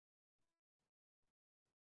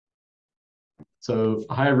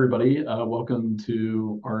Hi everybody. Welcome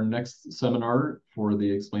to our next seminar for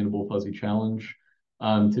the Explainable Fuzzy Challenge.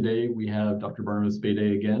 Today we have Dr. Barnabas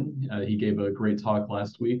Bede again. He gave a great talk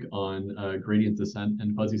last week on gradient descent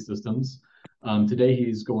and fuzzy systems. Today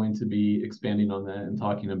he's going to be expanding on that and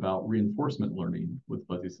talking about reinforcement learning with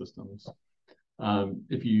fuzzy systems.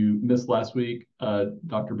 If you missed last week,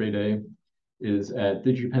 Dr. Bede is at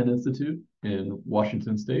Digipen Institute in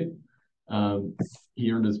Washington State. He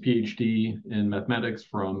earned his PhD in mathematics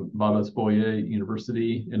from Barnabas Bede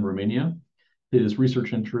University in Romania. His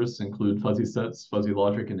research interests include fuzzy sets, fuzzy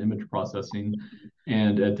logic, and image processing.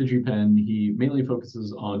 And at Digipen, he mainly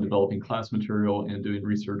focuses on developing class material and doing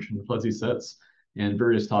research in fuzzy sets and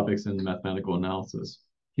various topics in mathematical analysis.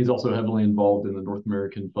 He's also heavily involved in the North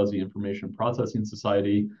American Fuzzy Information Processing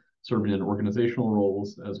Society, serving in organizational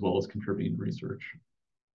roles as well as contributing research.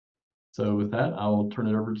 So with that, I'll turn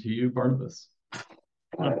it over to you, Barnabas.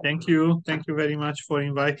 Thank you. Thank you very much for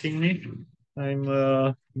inviting me. I'm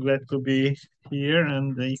glad to be here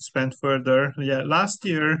and expand further. Yeah, last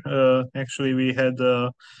year, actually, we had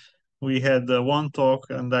one talk,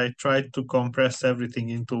 and I tried to compress everything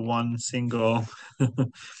into one single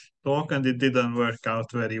talk, and it didn't work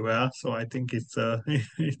out very well. So I think it's a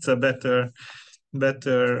it's a better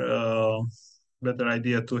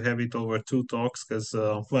idea to have it over two talks, because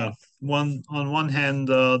well, on one hand,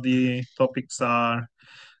 the topics are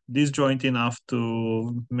disjoint enough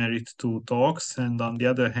to merit two talks, and on the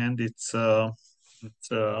other hand, it's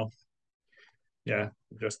yeah,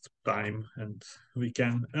 just time, and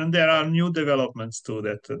there are new developments too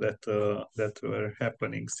that were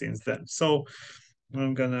happening since then. So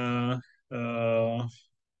I'm gonna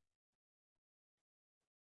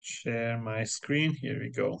share my screen. Here we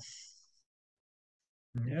go.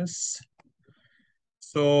 Yes.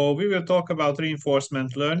 So we will talk about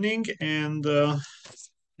reinforcement learning, and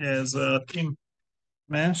as Tim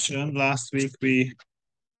mentioned last week,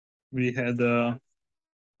 we had a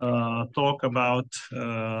talk about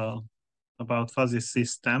fuzzy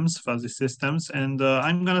systems, and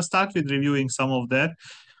I'm going to start with reviewing some of that,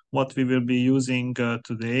 what we will be using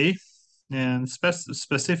today, and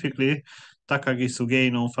specifically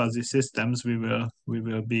Takagi-Sugeno fuzzy systems we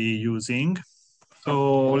will be using.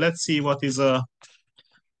 So let's see what is a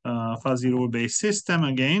fuzzy rule-based system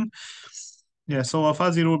again. Yeah, so a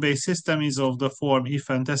fuzzy rule-based system is of the form if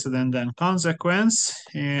antecedent then consequence,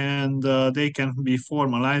 and they can be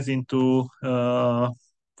formalized into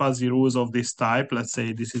fuzzy rules of this type. Let's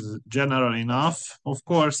say this is general enough. Of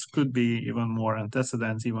course, could be even more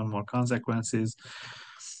antecedents, even more consequences.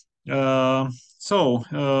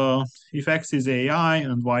 If X is AI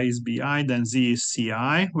and Y is BI, then Z is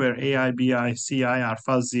CI, where AI, BI, CI are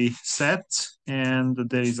fuzzy sets, and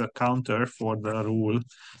there is a counter for the rule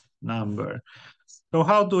number. So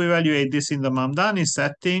how to evaluate this in the Mamdani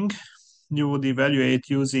setting? You would evaluate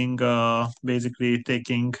using basically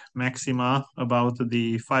taking maxima about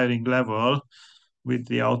the firing level with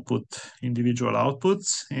the individual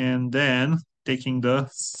outputs, and then taking the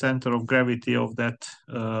center of gravity of that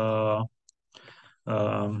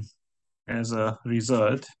as a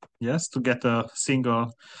result, yes, to get a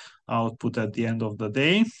single output at the end of the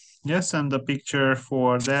day. Yes, and the picture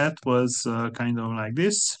for that was kind of like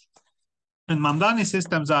this. And Mamdani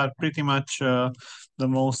systems are pretty much the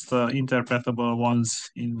most interpretable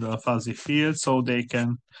ones in the fuzzy field, so they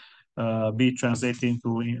can be translated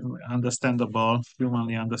into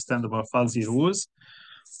humanly understandable fuzzy rules.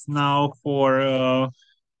 Now, for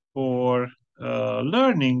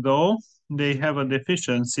learning, though, they have a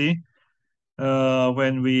deficiency.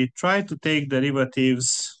 When we try to take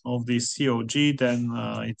derivatives of the COG, then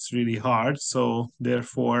it's really hard. So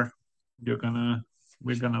therefore, we're gonna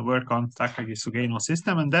work on Takagi-Sugeno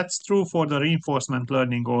system, and that's true for the reinforcement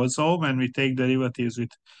learning also. When we take derivatives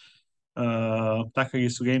with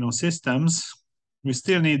Takagi-Sugeno systems, we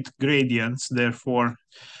still need gradients. Therefore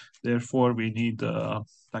we need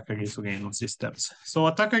Takagi-Sugeno systems. So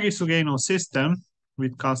a Takagi-Sugeno system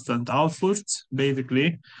with constant outputs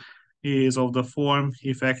basically is of the form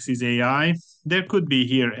if X is AI. There could be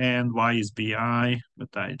here and Y is BI,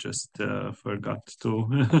 but I just forgot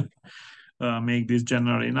to make this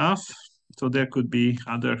general enough. So there could be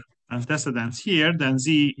other antecedents here. Then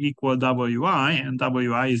Z equal WI, and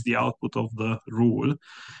WI is the output of the rule.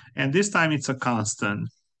 And this time it's a constant.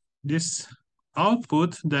 This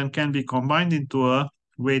output then can be combined into a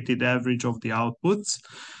weighted average of the outputs.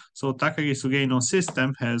 So Takagi-Sugeno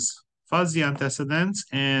system has fuzzy antecedents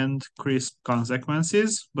and crisp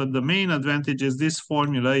consequences, but the main advantage is this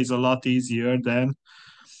formula is a lot easier than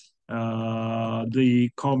the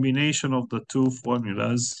combination of the two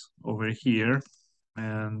formulas over here.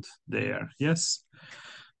 and there. Yes.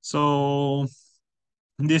 So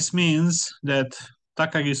this means that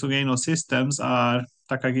Takagi-Sugeno systems are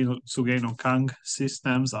Takagi-Sugeno-Kang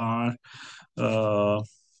systems are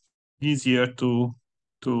easier to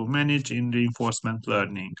manage in reinforcement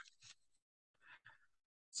learning.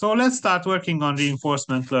 So let's start working on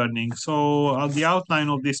reinforcement learning. So the outline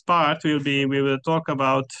of this part will be, we will talk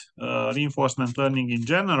about reinforcement learning in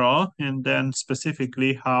general, and then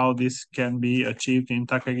specifically how this can be achieved in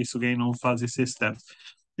Takagi-Sugeno fuzzy systems.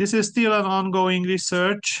 This is still an ongoing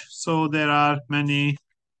research, so there are many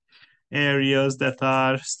areas that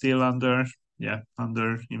are still under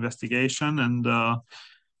investigation, and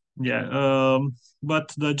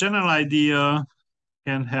but the general idea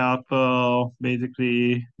can help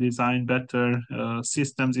basically design better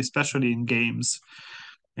systems, especially in games.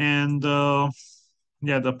 And the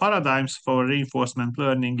paradigms for reinforcement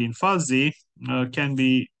learning in fuzzy can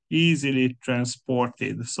be easily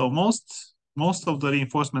transported. So most of the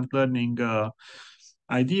reinforcement learning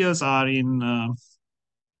ideas are in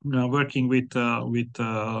working with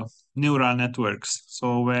neural networks.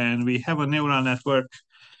 So when we have a neural network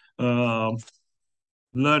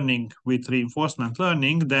learning with reinforcement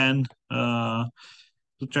learning, then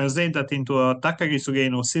to translate that into a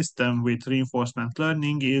Takagi-Sugeno system with reinforcement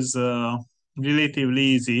learning is relatively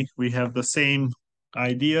easy. We have the same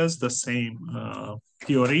ideas, the same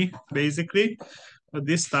theory, basically. But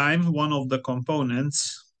this time, one of the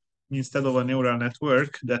components, instead of a neural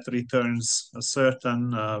network that returns a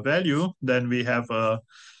certain value, then we have the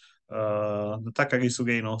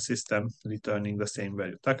Takagi-Sugeno system returning the same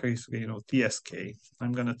value. Takagi-Sugeno TSK.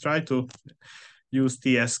 I'm going to try to use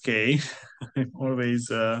TSK. I'm always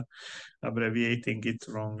abbreviating it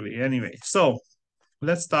wrongly. Anyway, so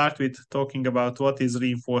let's start with talking about what is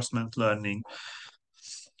reinforcement learning.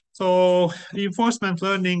 So reinforcement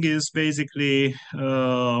learning is basically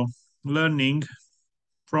learning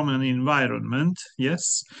from an environment,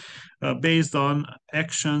 yes, based on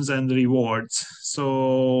actions and rewards.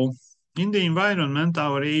 So in the environment,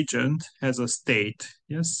 our agent has a state,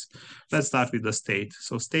 yes. Let's start with the state.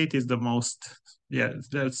 So state is the most,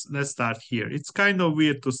 let's start here. It's kind of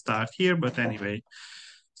weird to start here, but anyway.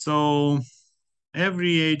 So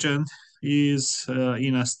every agent is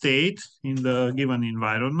in a state in the given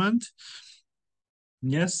environment.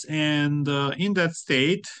 Yes, and in that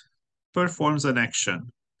state performs an action.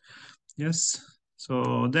 Yes,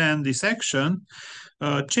 so then this action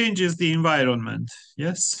changes the environment.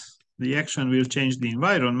 Yes, the action will change the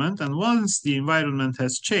environment, and once the environment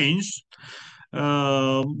has changed,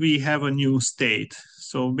 we have a new state.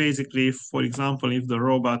 So basically, for example, if the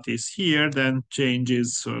robot is here, then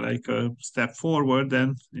changes like a step forward,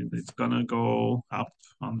 then it's gonna go up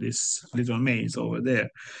on this little maze over there.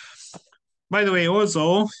 By the way,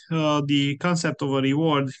 also, the concept of a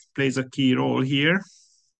reward plays a key role here.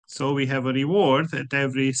 So we have a reward at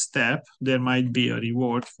every step. There might be a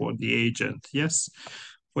reward for the agent. Yes.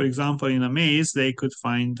 For example, in a maze, they could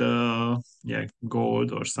find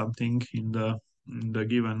gold or something in the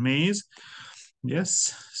given maze.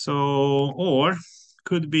 Yes. So, or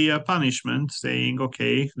could be a punishment saying,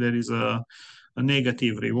 okay, there is a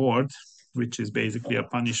negative reward, which is basically a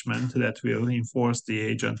punishment that will enforce the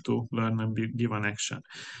agent to learn a given action.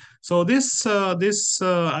 So this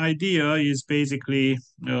idea is basically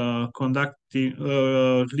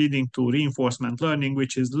leading to reinforcement learning,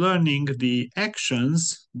 which is learning the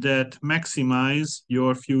actions that maximize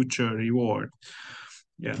your future reward.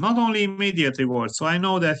 Yeah, not only immediate reward. So I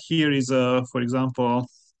know that here is for example,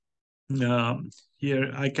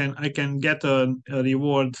 here I can get a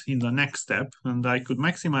reward in the next step, and I could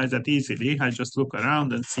maximize that easily. I just look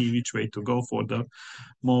around and see which way to go for the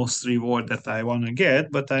most reward that I want to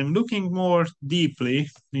get. But I'm looking more deeply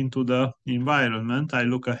into the environment. I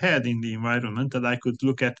look ahead in the environment, and I could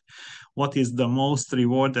look at what is the most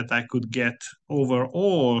reward that I could get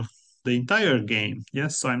overall the entire game.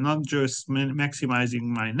 Yes, so I'm not just maximizing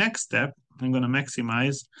my next step. I'm going to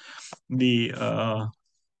maximize the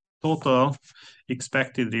total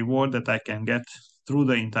expected reward that I can get through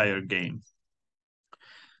the entire game.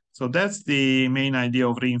 So that's the main idea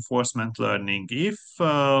of reinforcement learning. If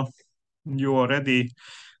you already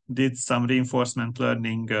did some reinforcement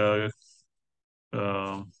learning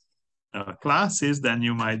classes, then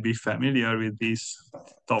you might be familiar with these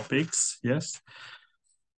topics, yes?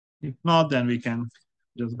 If not, then we can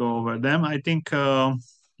just go over them. I think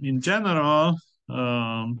in general,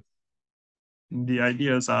 the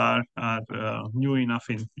ideas are new enough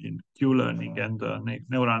in Q-learning and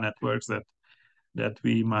neural networks that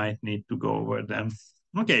we might need to go over them.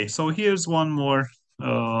 Okay, so here's one more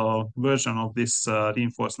version of this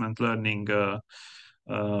reinforcement learning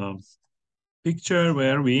picture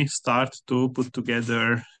where we start to put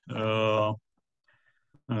together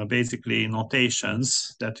basically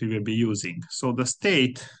notations that we will be using. So the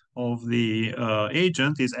state of the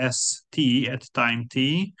agent is ST at time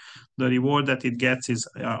t. The reward that it gets is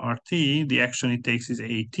RT. The action it takes is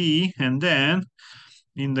AT. And then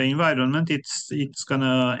in the environment, it's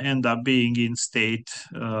gonna end up being in state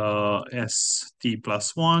ST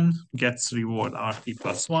plus 1, gets reward RT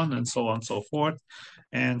plus 1, and so on and so forth,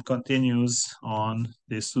 and continues on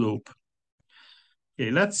this loop.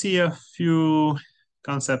 Okay, let's see a few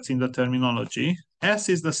concepts in the terminology. S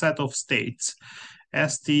is the set of states.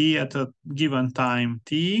 ST at a given time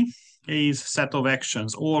t. A is set of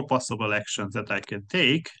actions, all possible actions that I can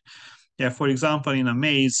take. Yeah, for example, in a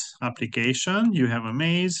maze application, you have a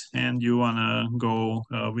maze and you want to go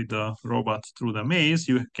with the robot through the maze.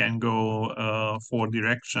 You can go 4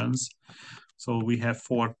 directions. So we have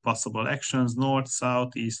 4 possible actions: north,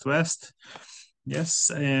 south, east, west.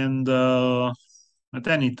 Yes, and at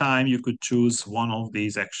any time you could choose one of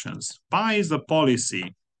these actions. Pi is the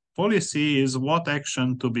policy. Policy is what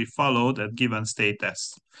action to be followed at given state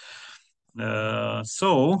S.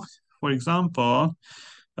 So, for example,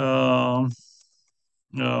 if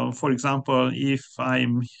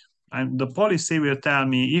the policy will tell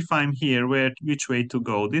me if I'm here, which way to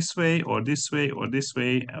go, this way or this way or this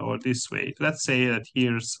way or this way. Let's say that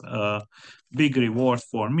here's a big reward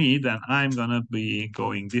for me, then I'm gonna be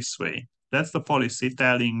going this way. That's the policy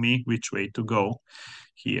telling me which way to go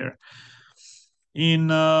here.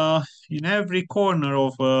 In every corner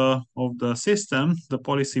of the system, the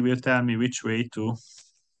policy will tell me which way to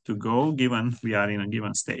go, given we are in a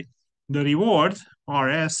given state. The reward,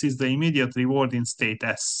 RS, is the immediate reward in state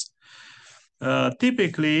S.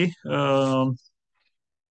 Typically,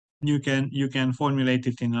 you can formulate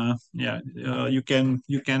it in a you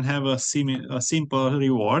can have a simple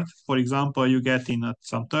reward. For example, you get in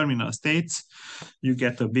some terminal states, you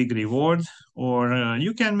get a big reward, or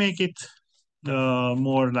you can make it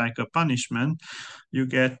more like a punishment. You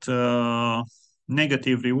get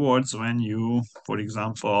negative rewards when you, for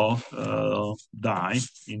example, die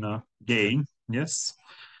in a game. Yes.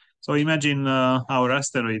 So imagine our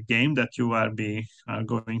asteroid game that you are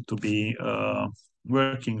going to be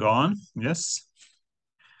working on. Yes.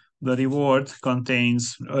 The reward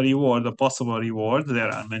contains a possible reward.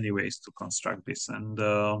 There are many ways to construct this. And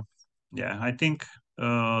yeah, I think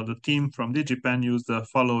the team from Digipen used the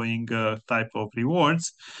following type of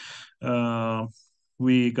rewards.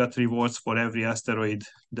 We got rewards for every asteroid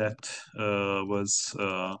that was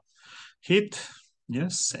hit.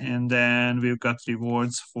 Yes, and then we've got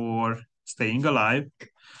rewards for staying alive.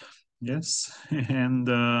 Yes, and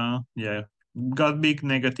yeah, got big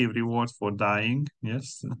negative rewards for dying.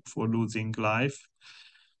 Yes, for losing life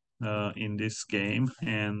in this game.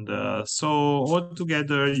 And so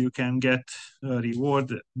altogether, you can get a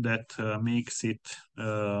reward that makes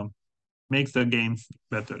the game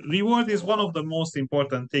better. Reward is one of the most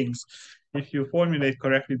important things. If you formulate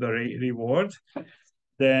correctly the reward,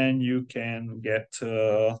 then you can get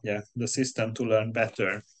the system to learn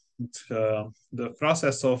better. The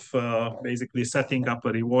process of basically setting up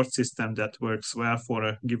a reward system that works well for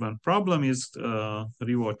a given problem is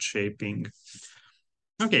reward shaping.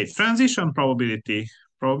 Okay, transition probability.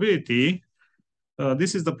 Probability,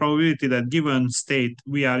 this is the probability that given state,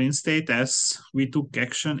 we are in state S, we took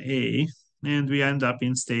action A, and we end up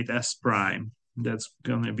in state S prime. That's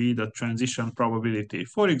going to be the transition probability.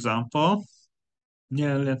 For example,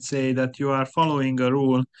 yeah, let's say that you are following a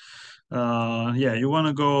rule. Yeah, you want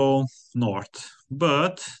to go north,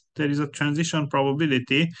 but there is a transition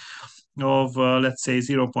probability of, let's say,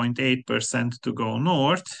 0.8% to go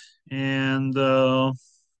north. And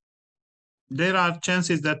there are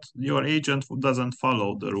chances that your agent doesn't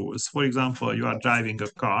follow the rules. For example, you are driving a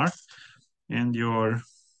car and your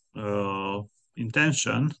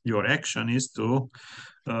intention, your action is to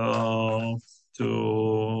go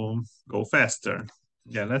faster.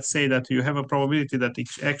 Yeah, let's say that you have a probability that it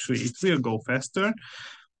will go faster,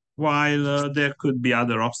 while there could be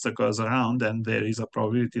other obstacles around, and there is a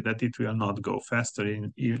probability that it will not go faster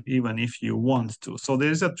even if you want to. So there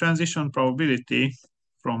is a transition probability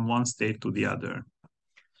from one state to the other.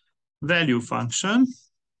 Value function.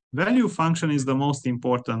 Value function is the most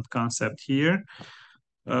important concept here.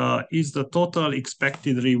 Is the total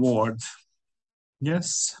expected reward.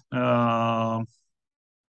 Yes.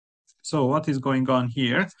 So what is going on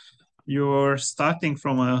here? You're starting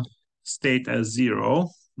from a state as 0,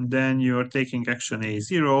 then you're taking action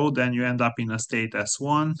A0, then you end up in a state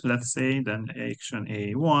S1, let's say, then action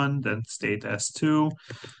A1, then state S2,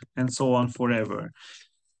 and so on forever.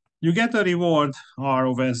 You get a reward R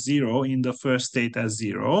of S0 in the first state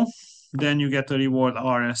S0. Then you get a reward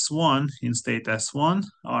RS1 in state S1,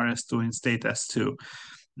 RS2 in state S2.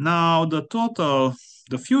 Now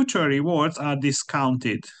the future rewards are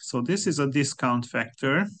discounted. So this is a discount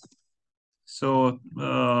factor. So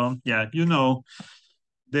yeah, you know,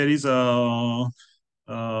 there is a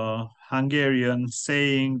Hungarian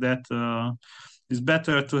saying that it's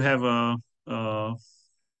better to have a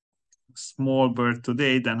small bird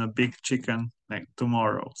today than a big chicken like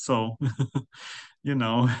tomorrow. So, you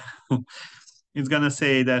know, it's gonna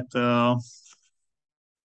say that.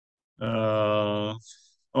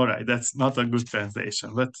 All right, that's not a good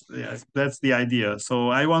translation, but yeah, that's the idea.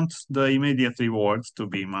 So I want the immediate reward to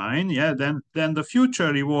be mine. Yeah, then the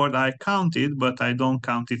future reward I counted, but I don't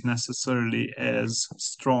count it necessarily as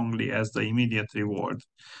strongly as the immediate reward.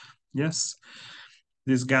 Yes.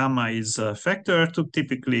 This gamma is a factor to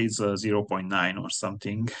typically is 0.9 or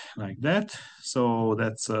something like that. So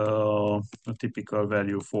that's a typical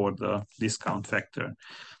value for the discount factor.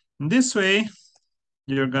 In this way,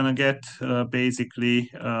 you're gonna get basically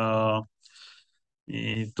a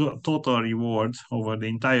total reward over the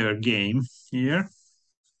entire game here.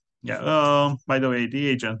 Yeah, by the way, the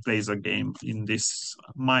agent plays a game in this,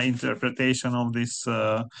 my interpretation of this,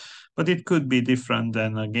 but it could be different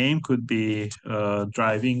than a game, could be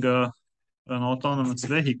driving an autonomous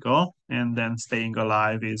vehicle, and then staying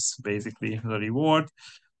alive is basically the reward,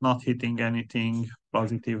 not hitting anything,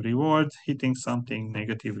 positive reward, hitting something,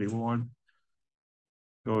 negative reward,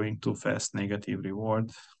 going too fast, negative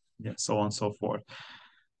reward, yeah, so on and so forth.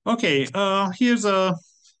 Okay, here's a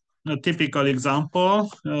typical example.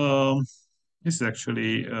 This is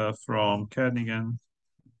actually from Kernighan,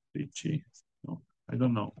 Ricci. No, I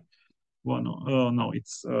don't know. One, no,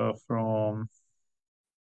 it's from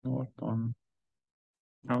Norton.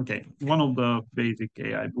 Okay, one of the basic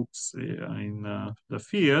AI books in the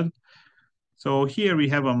field. So here we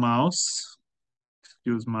have a mouse.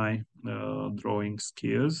 Excuse my drawing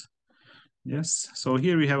skills. Yes, so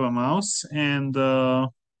here we have a mouse, and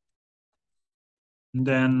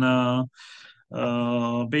then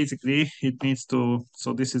basically it needs to,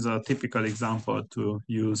 so this is a typical example to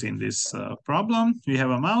use in this problem. We have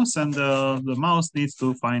a mouse, and the mouse needs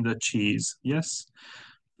to find a cheese. Yes,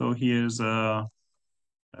 so here's a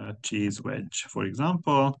cheese wedge, for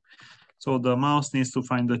example. So the mouse needs to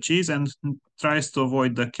find the cheese and tries to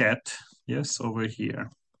avoid the cat. Yes, over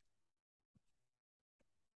here.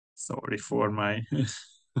 Sorry for my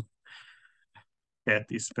cat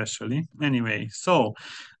especially. Anyway, so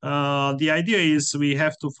the idea is we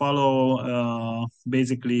have to follow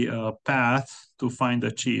basically a path to find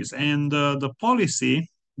the cheese. And the policy,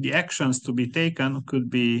 the actions to be taken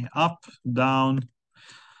could be up, down,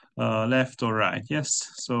 left or right.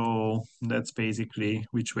 Yes, so that's basically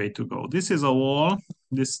which way to go. This is a wall,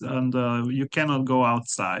 and you cannot go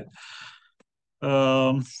outside.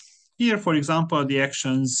 Here, for example, the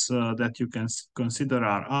actions that you can consider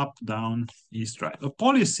are up, down, east, right. A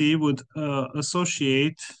policy would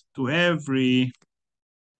associate to every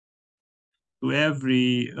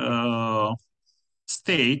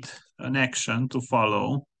state an action to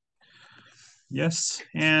follow. Yes,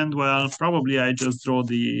 and well, probably I just draw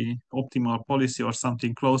the optimal policy or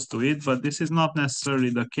something close to it, but this is not necessarily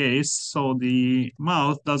the case. So the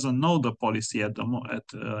mouse doesn't know the policy at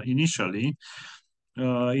initially.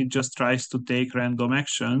 It just tries to take random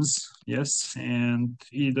actions, yes, and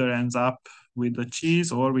either ends up with the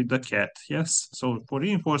cheese or with the cat, yes. So for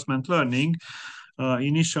reinforcement learning,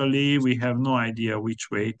 initially we have no idea which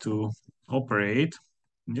way to operate,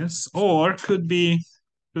 yes, or could be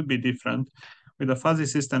different. With a fuzzy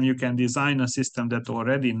system, you can design a system that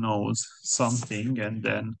already knows something and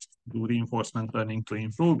then do reinforcement learning to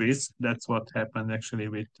improve it. That's what happened actually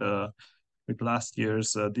with last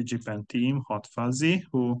year's Digipen team, Hot Fuzzy,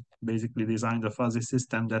 who basically designed a fuzzy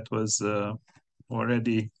system that was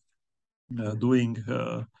already doing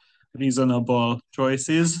reasonable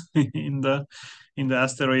choices in the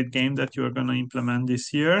Asteroid game that you're going to implement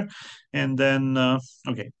this year. And then,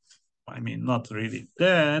 okay, I mean, not really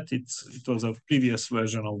that. It was a previous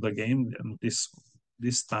version of the game, and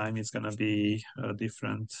this time it's going to be a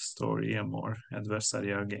different story, a more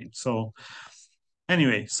adversarial game. So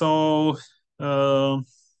anyway, so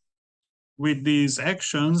with these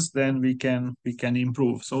actions, then we can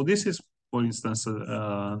improve. So this is, for instance,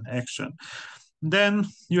 an action. Then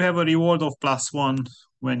you have a reward of +1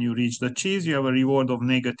 when you reach the cheese. You have a reward of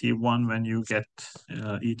 -1 when you get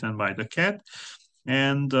eaten by the cat.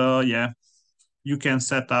 And yeah, you can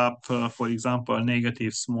set up, for example, a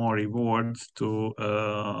negative small reward to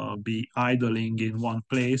be idling in one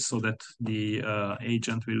place so that the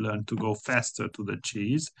agent will learn to go faster to the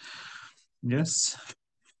cheese. Yes,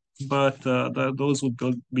 but those would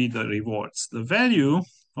be the rewards. The value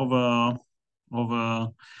of a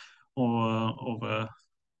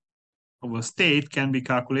state can be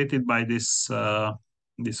calculated by this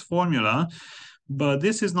this formula, but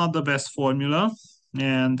this is not the best formula.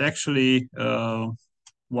 And actually,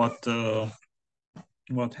 what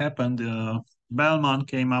happened? Bellman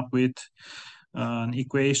came up with an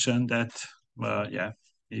equation that,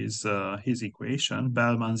 is his equation,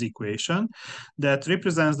 Bellman's equation, that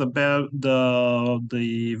represents the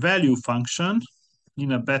value function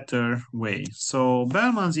in a better way. So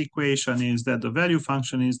Bellman's equation is that the value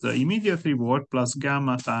function is the immediate reward plus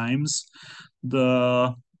gamma times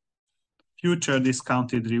the future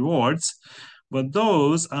discounted rewards, but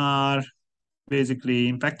those are basically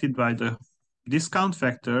impacted by the discount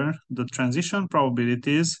factor, the transition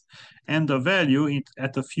probabilities, and the value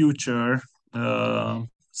at a future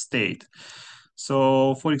state.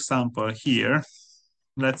 So for example, here,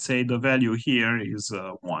 let's say the value here is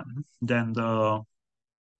 1, then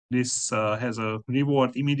this has a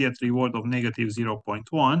immediate reward of negative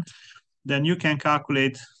 0.1, then you can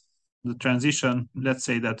calculate the transition. Let's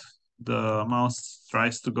say that the mouse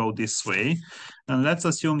tries to go this way, and let's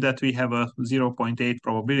assume that we have a 0.8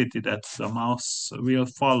 probability that the mouse will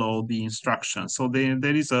follow the instructions. So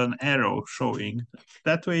there is an arrow showing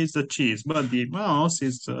that way is the cheese, but the mouse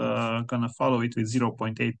is gonna follow it with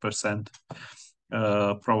 0.8%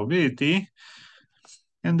 probability,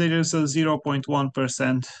 and there is a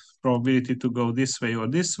 0.1% probability to go this way or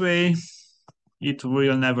this way. It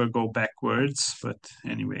will never go backwards, but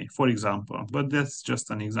anyway, for example, but that's just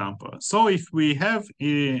an example. So if we have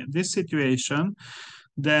this situation,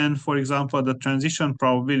 then for example, the transition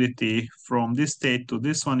probability from this state to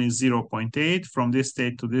this one is 0.8, from this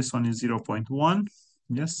state to this one is 0.1,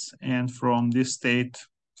 yes, and from this state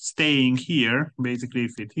staying here, basically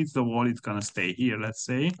if it hits the wall, it's gonna stay here, let's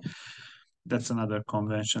say. That's another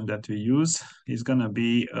convention that we use, is gonna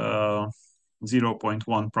be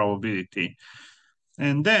 0.1 probability.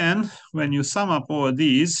 And then when you sum up all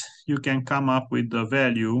these, you can come up with the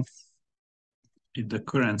value in the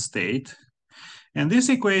current state. And this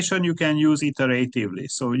equation you can use iteratively.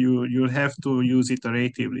 So you'll have to use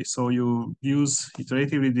iteratively. So you use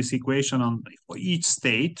iteratively this equation on each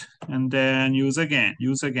state, and then use again,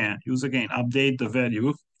 update the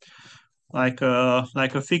value. Like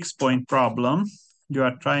a fixed point problem, you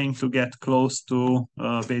are trying to get close to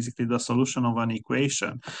basically the solution of an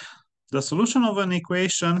equation. The solution of an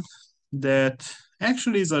equation that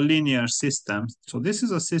actually is a linear system. So this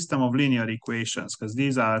is a system of linear equations because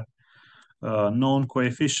these are known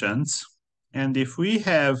coefficients. And if we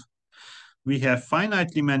have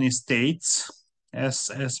finitely many states,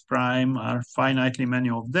 S prime are finitely many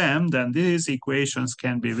of them, then these equations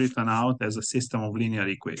can be written out as a system of linear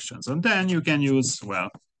equations. And then you can use, well,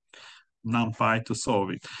 NumPy to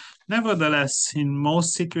solve it. Nevertheless, in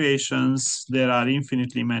most situations, there are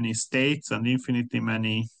infinitely many states and infinitely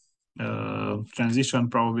many transition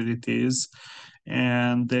probabilities,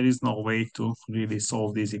 and there is no way to really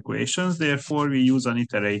solve these equations. Therefore, we use an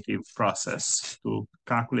iterative process to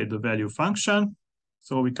calculate the value function.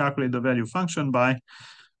 So we calculate the value function by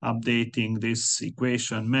updating this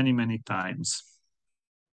equation many, many times.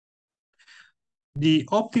 The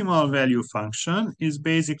optimal value function is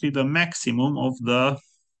basically the maximum of the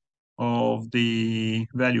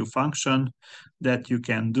value function that you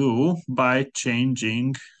can do by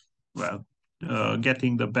changing, well,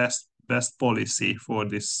 getting the best policy for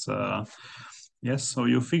this. Yes, so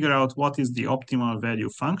you figure out what is the optimal value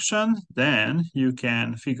function, then you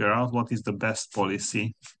can figure out what is the best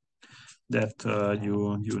policy that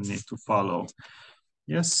you need to follow.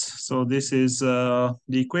 Yes, so this is the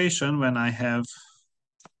equation when I'm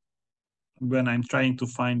trying to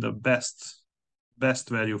find the best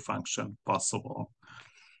value function possible.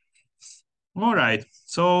 All right,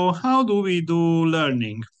 so how do we do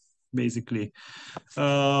learning, basically?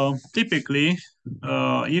 Typically,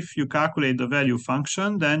 if you calculate the value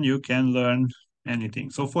function, then you can learn anything.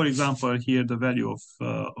 So for example, here the value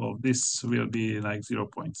of this will be like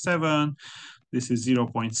 0.7, this is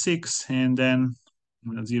 0.6, and then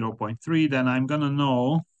 0.3, then I'm gonna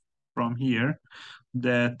know from here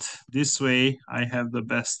that this way I have the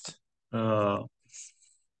best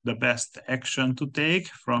action to take.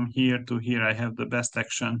 From here to here, I have the best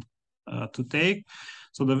action to take.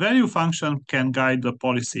 So the value function can guide the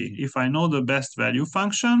policy. If I know the best value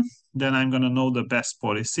function, then I'm going to know the best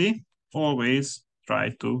policy. Always try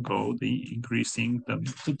to go increasing them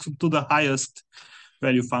to the highest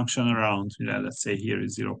value function around. Let's say here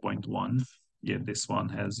is 0.1. Yeah, this one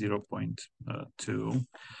has 0.2.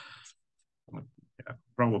 Yeah,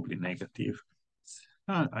 probably negative.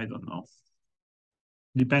 I don't know.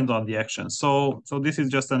 Depends on the action. So this is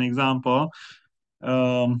just an example.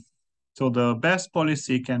 So the best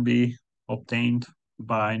policy can be obtained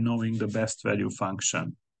by knowing the best value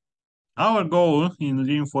function. Our goal in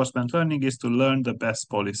reinforcement learning is to learn the best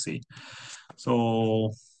policy.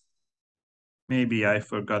 So maybe I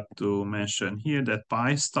forgot to mention here that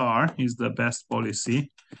pi star is the best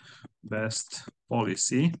policy,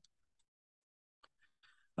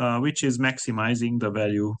 which is maximizing the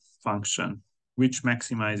value function, which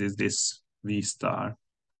maximizes this v star,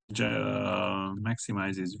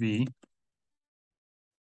 maximizes v.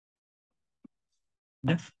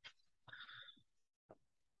 Yeah.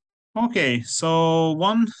 Okay, so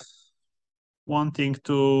one thing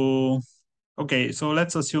to, okay, so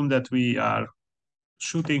let's assume that we are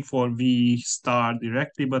shooting for v star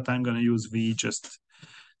directly, but I'm going to use v just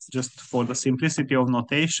for the simplicity of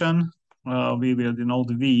notation. We will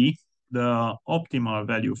denote v, the optimal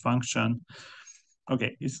value function.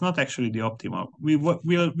 Okay, it's not actually the optimal. We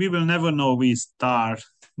will never know v star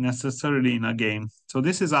necessarily in a game. So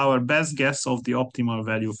this is our best guess of the optimal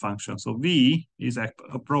value function. So v is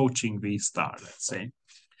approaching v star, let's say.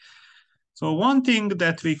 So one thing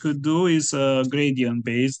that we could do is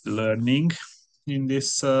gradient-based learning in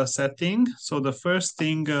this setting. So the first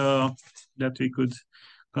thing that we could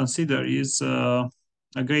consider is a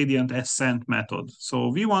gradient ascent method. So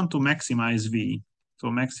we want to maximize v. So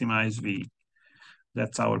maximize v.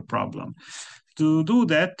 That's our problem. To do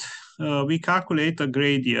that, we calculate a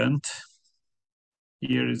gradient.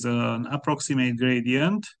 Here is an approximate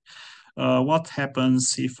gradient. What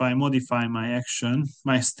happens if I modify my action,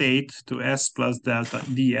 my state to s plus delta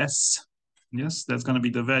ds? Yes, that's going to be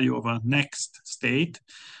the value of a next state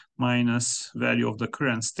minus value of the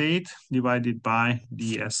current state divided by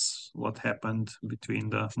ds, what happened between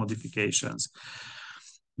the modifications.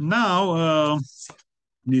 Now,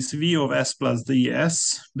 this v of s plus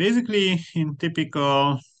ds, basically in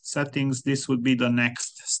typical settings, this would be the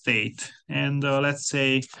next state. And let's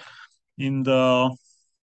say in the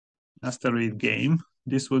asteroid game,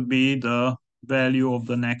 this would be the value of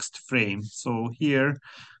the next frame. So here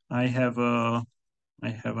I have an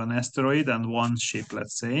asteroid and one ship,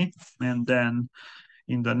 let's say, and then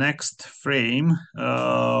in the next frame,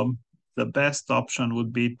 the best option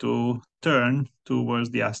would be to turn towards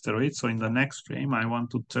the asteroid. So in the next frame, I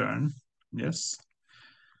want to turn, yes.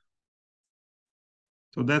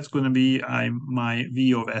 So that's going to be my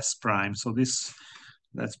v of s prime. So this,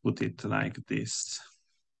 let's put it like this.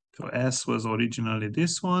 So S was originally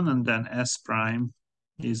this one, and then S prime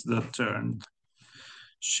is the turned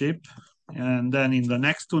ship. And then in the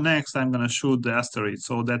next to next, I'm going to shoot the asteroid.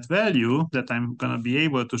 So that value that I'm going to be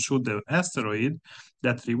able to shoot the asteroid,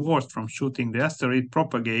 that reward from shooting the asteroid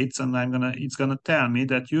propagates, and it's going to tell me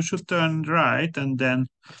that you should turn right, and then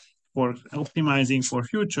for optimizing for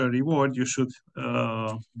future reward, you should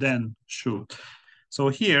then shoot. So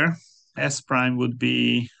here, S prime would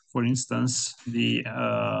be, for instance, the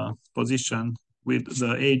position with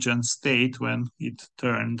the agent state when it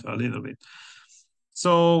turned a little bit.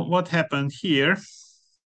 So what happened here,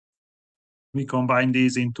 we combine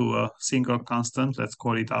these into a single constant, let's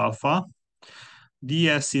call it alpha.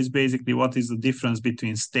 ds is basically what is the difference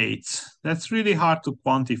between states. That's really hard to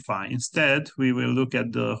quantify. Instead, we will look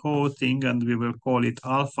at the whole thing and we will call it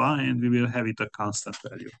alpha, and we will have it a constant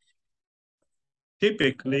value.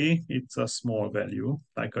 Typically, it's a small value,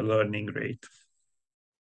 like a learning rate.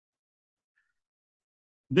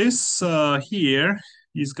 This here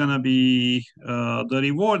is going to be the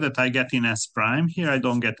reward that I get in S prime. Here I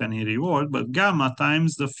don't get any reward, but gamma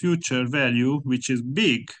times the future value, which is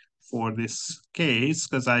big for this case,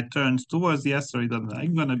 because I turned towards the asteroid and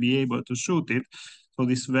I'm going to be able to shoot it. So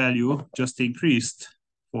this value just increased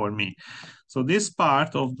for me. So this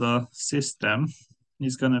part of the system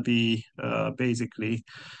is going to be basically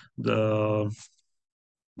the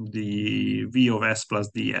v of s plus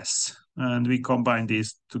ds. And we combine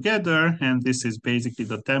these together, and this is basically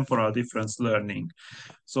the temporal difference learning.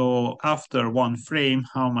 So after one frame,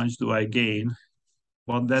 how much do I gain?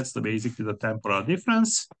 Well, that's basically the temporal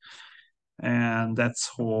difference. And that's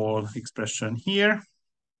whole expression here.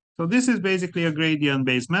 So this is basically a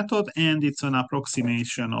gradient-based method, and it's an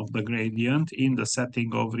approximation of the gradient in the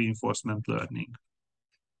setting of reinforcement learning.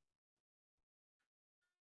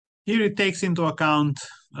 Here it takes into account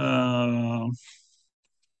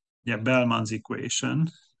Bellman's equation,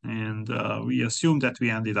 and we assume that we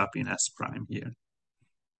ended up in S prime here.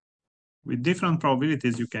 with different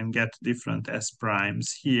probabilities, you can get different S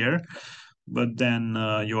primes here, but then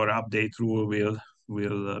your update rule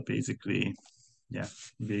will basically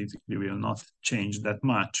will not change that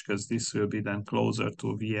much, because this will be then closer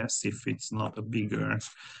to VS if it's not a bigger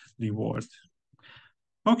reward.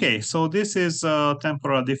 Okay, so this is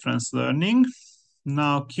temporal difference learning.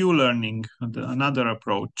 Now Q-learning, another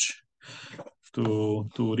approach to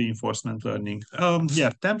reinforcement learning.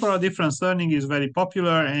 Temporal difference learning is very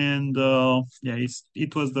popular, and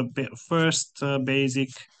it was the first basic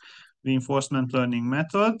reinforcement learning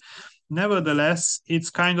method. Nevertheless,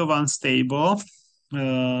 it's kind of unstable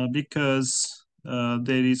because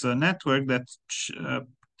there is a network that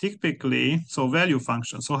typically, so value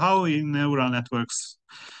function. So how in neural networks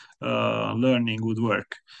learning would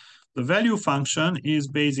work? The value function is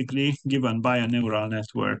basically given by a neural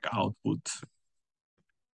network output.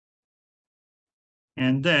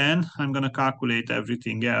 And then I'm going to calculate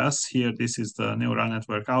everything else. Here, this is the neural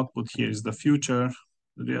network output. Here is the future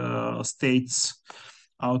states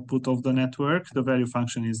output of the network. The value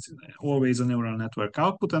function is always a neural network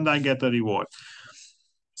output, and I get a reward.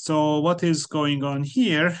 So what is going on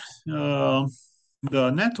here?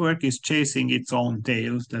 The network is chasing its own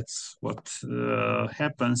tail. That's what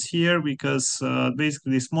happens here, because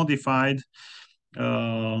basically this modified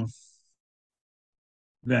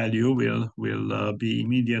value will be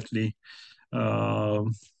immediately V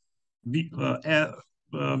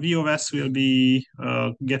of S will be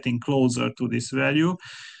getting closer to this value.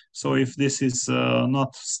 So if this is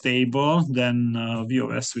not stable, then V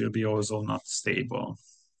of S will be also not stable.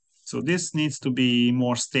 So this needs to be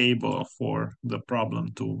more stable for the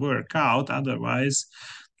problem to work out. Otherwise,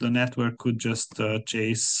 the network could just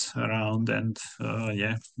chase around and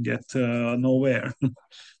get nowhere.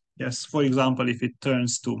 Yes, for example, if it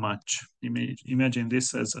turns too much, imagine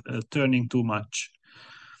this as turning too much.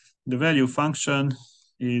 The value function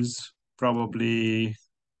is probably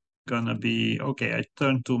gonna be, okay, I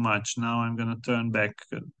turned too much. Now I'm gonna turn back,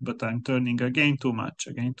 but I'm turning again too much.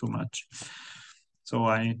 So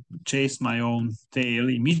I chase my own tail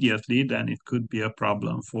immediately, then it could be a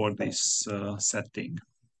problem for this setting.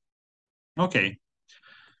 Okay,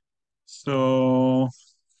 so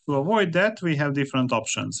to avoid that, we have different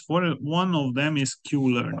options. One of them is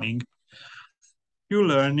Q-learning.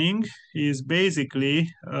 Q-learning is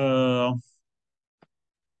basically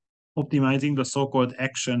optimizing the so-called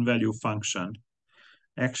action value function.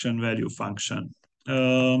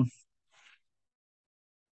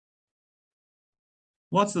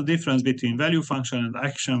 What's the difference between value function and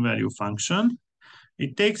action value function?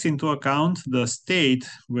 It takes into account the state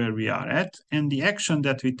where we are at and the action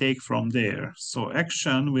that we take from there. So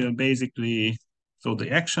action will basically, so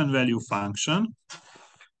the action value function,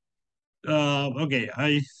 okay,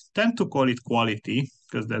 I tend to call it quality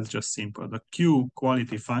because that's just simple. The Q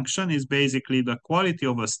quality function is basically the quality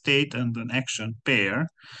of a state and an action pair.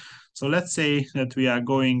 So let's say that we are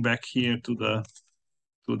going back here to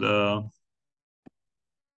the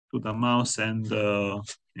mouse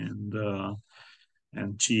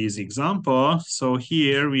and cheese example. So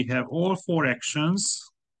here we have all 4 actions.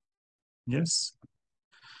 Yes.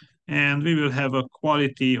 And we will have a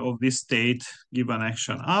quality of this state given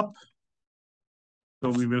action up. So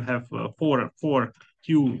we will have four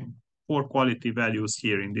quality values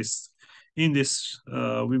here in this.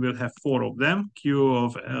 We will have 4 of them. Q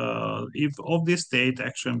of if of this state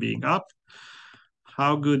action being up.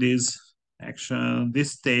 How good is action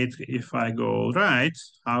this state if I go right?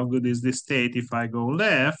 How good is this state if I go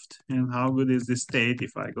left? And how good is this state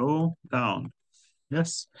if I go down?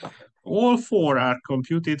 Yes, all 4 are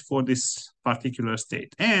computed for this particular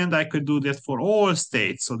state, and I could do that for all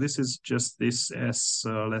states. So this is just this S.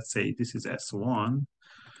 Let's say this is S1.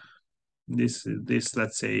 This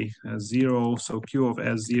let's say 0. So Q of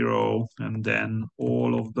S0, and then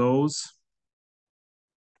all of those,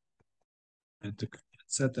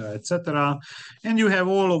 etc., etc. And you have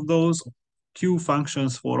all of those Q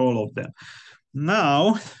functions for all of them.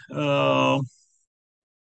 Now,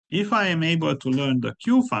 if I am able to learn the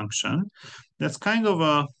Q function, that's kind of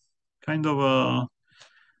a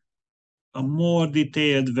more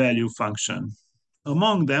detailed value function.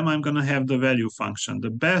 Among them, I'm going to have the value function.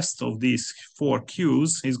 The best of these 4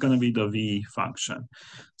 Qs is going to be the V function.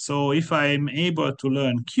 So if I'm able to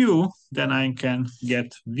learn Q, then I can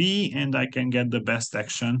get V and I can get the best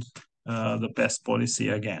action, the best policy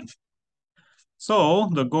again. So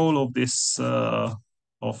the goal of this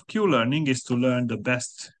of Q learning is to learn the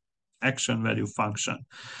best action value function.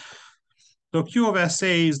 So Q of SA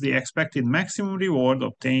is the expected maximum reward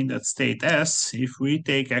obtained at state S if we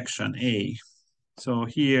take action A. So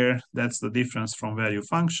here, that's the difference from value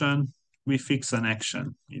function. we fix an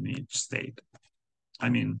action in each state. I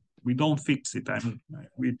mean, we don't fix it. I mean,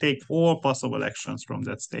 we take all possible actions from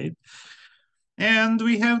that state. And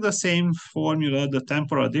we have the same formula, the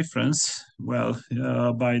temporal difference. Well,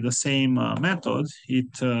 by the same method,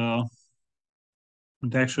 it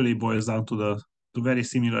actually boils down to very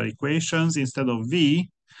similar equations. Instead of V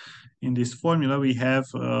in this formula, we have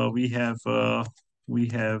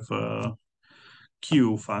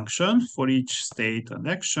Q function for each state and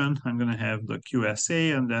action. I'm going to have the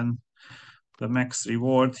QSA and then the max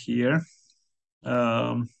reward here.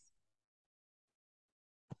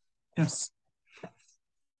 Yes.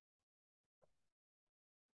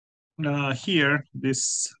 Here,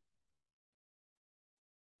 this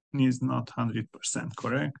is not 100%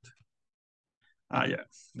 correct. Yeah,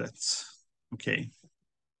 that's okay.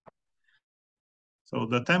 So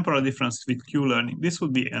the temporal difference with Q learning, this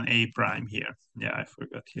would be an A prime here. Yeah, I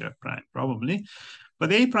forgot here a prime probably.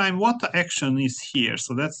 But A prime, what action is here?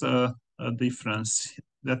 So that's a difference.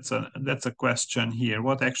 That's a question here.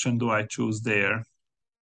 What action do I choose there?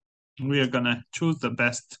 We are gonna choose the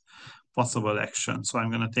best possible action. So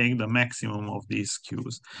I'm gonna take the maximum of these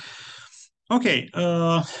Qs. Okay,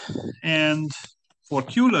 and for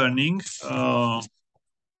Q learning,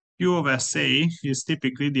 Q of SA is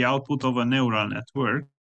typically the output of a neural network.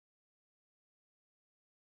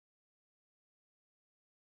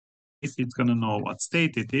 If it's going to know what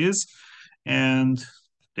state it is and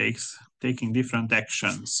taking different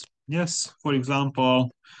actions. Yes, for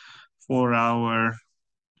example, for our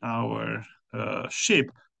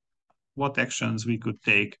ship, what actions we could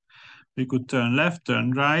take? We could turn left,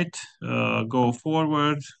 turn right, go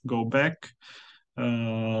forward, go back,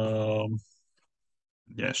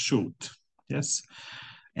 yeah, shoot. Yes.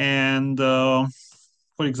 And for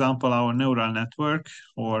example, our neural network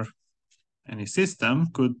or any system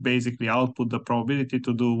could basically output the probability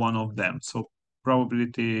to do one of them. So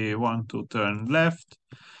probability 1 to turn left.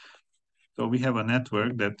 So we have a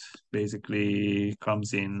network that basically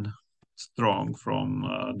comes in strong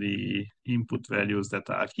from the input values that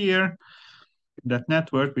are here. That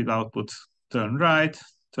network will output turn right,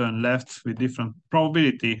 turn left with different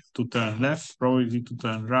probability to turn left, probability to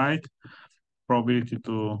turn right, probability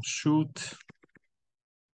to shoot,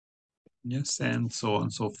 yes, and so on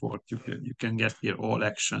and so forth. You can get here all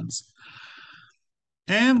actions.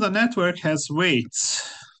 And the network has weights.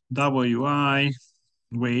 WI,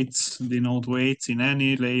 weights, denote weights in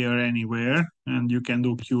any layer anywhere. And you can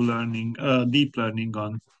do Q learning, deep learning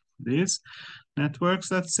on these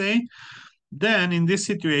networks, let's say. Then in this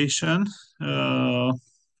situation,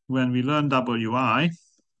 when we learn WI,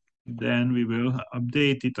 then we will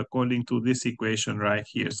update it according to this equation right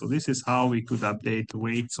here. So this is how we could update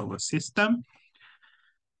weights of a system.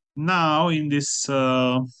 Now in this,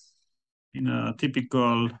 in a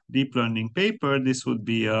typical deep learning paper, this would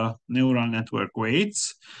be a neural network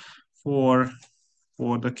weights. For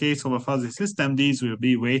the case of a fuzzy system, these will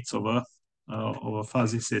be weights of a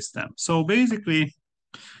fuzzy system. So basically,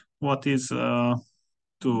 what is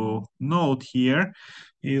to note here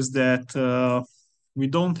is that we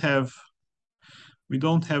don't have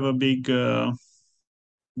a big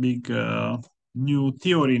new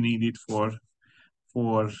theory needed for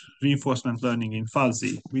reinforcement learning in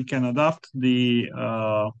fuzzy. We can adapt the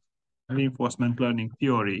reinforcement learning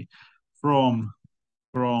theory from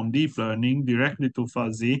deep learning directly to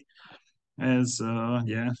fuzzy, as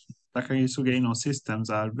Takagi-Sugeno systems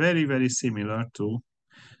are very, very similar to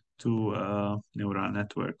neural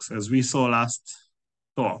networks, as we saw last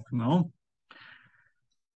talk, no?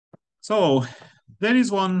 So there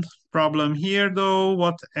is one problem here, though.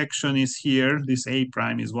 What action is here? This A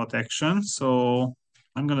prime is what action? So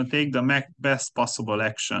I'm going to take the best possible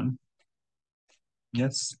action.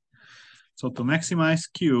 Yes. So to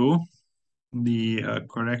maximize Q, the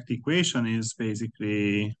correct equation is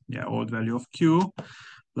basically, old value of Q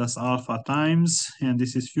plus alpha times, and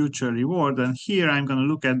this is future reward. And here I'm going to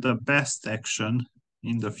look at the best action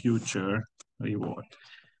in the future reward.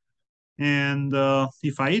 And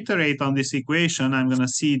if I iterate on this equation, I'm going to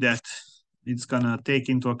see that it's going to take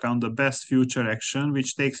into account the best future action,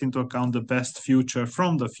 which takes into account the best future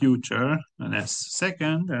from the future, and as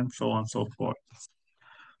second, and so on and so forth.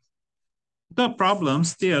 The problem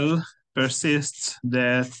still persists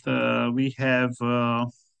that we have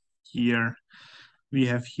here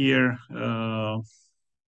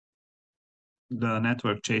the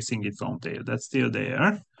network chasing its own tail. That's still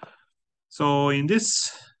there. So in this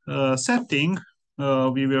setting,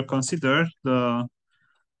 we will consider the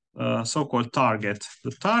so-called target.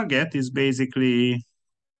 The target is basically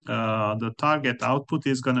the target output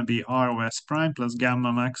is going to be R of S prime plus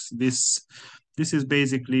gamma max. This This is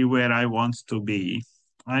basically where I want to be.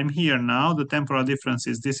 I'm here now. The temporal difference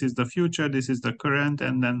is this is the future, this is the current,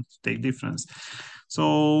 and then take difference.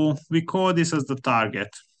 So we call this as the target.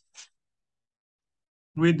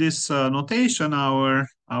 With this notation, our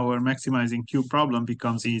maximizing Q problem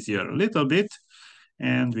becomes easier a little bit,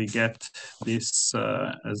 and we get this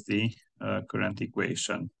as the current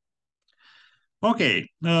equation. Okay,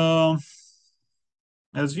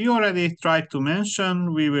 as we already tried to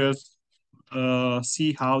mention, we will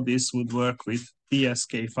see how this would work with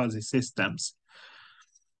TSK fuzzy systems.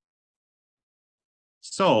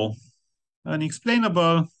 So,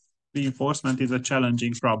 unexplainable reinforcement is a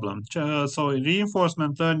challenging problem. So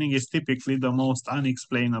reinforcement learning is typically the most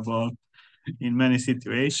unexplainable in many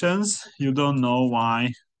situations. You don't know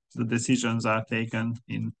why the decisions are taken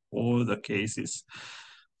in all the cases.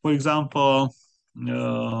 For example,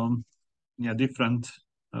 different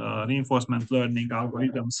reinforcement learning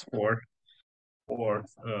algorithms for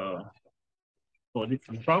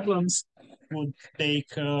different problems would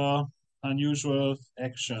take unusual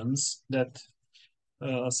actions that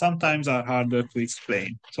sometimes are harder to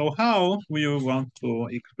explain. So how we want to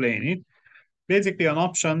explain it? Basically, an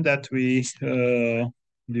option that we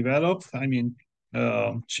developed,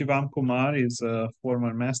 Shivam Kumar is a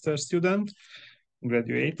former master's student,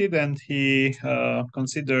 graduated, and he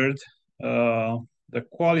considered the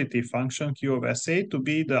quality function Q of SA to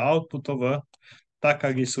be the output of a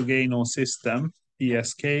Takagi-Sugeno system,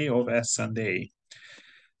 TSK of S and A.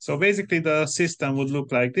 So basically the system would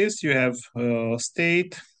look like this. You have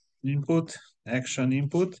state input, action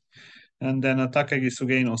input, and then a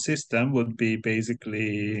Takagi-Sugeno system would be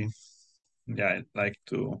basically, I'd like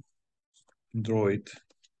to draw it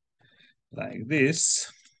like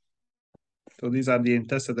this. So these are the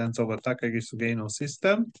antecedents of a Takagi-Sugeno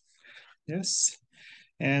system. Yes.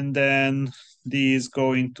 And then these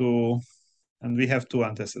go into, and we have two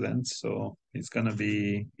antecedents, so it's going to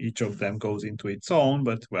be, each of them goes into its own,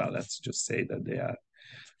 but well, let's just say that they are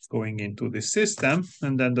going into this system.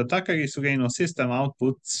 And then the Takagi-Sugeno system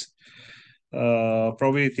outputs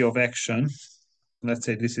probability of action. Let's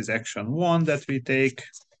say this is action 1 that we take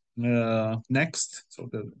next. So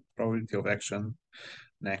the probability of action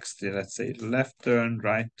next, let's say left turn,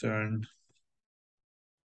 right turn.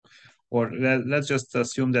 Or let's just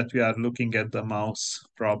assume that we are looking at the mouse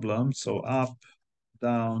problem. So up,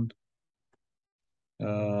 down,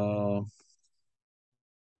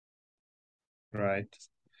 right,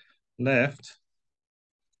 left.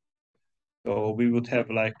 So we would have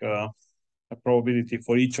like a probability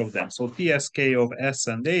for each of them. So TSK of S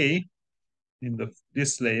and A in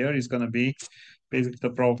this layer is going to be basically the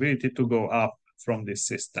probability to go up from this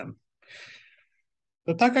system.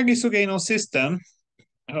 The Takagi-Sugeno system,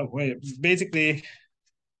 basically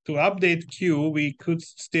to update Q, we could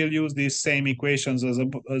still use these same equations as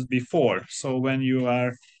before. So when you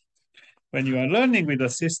are learning with a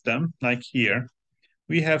system like here,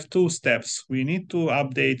 we have two steps. We need to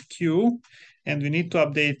update Q, and we need to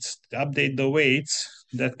update the weights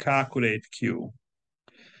that calculate Q.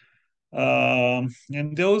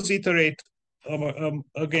 And those iterate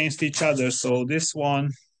against each other. So this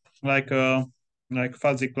one, like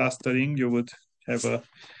fuzzy clustering, you would have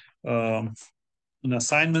an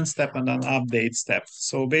assignment step and an update step.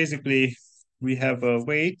 So basically, we have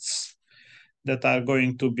weights that are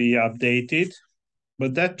going to be updated,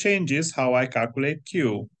 but that changes how I calculate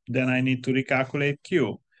Q. Then I need to recalculate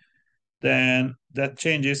Q. Then that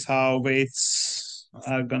changes how weights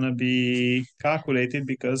are going to be calculated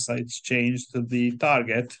because it's changed the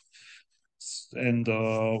target and,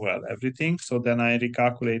 well, everything. So then I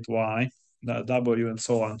recalculate Y, W, and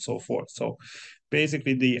so on and so forth. So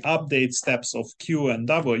basically, the update steps of Q and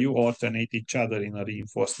W alternate each other in a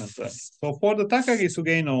reinforcement learning. So for the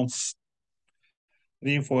Takagi-Sugeno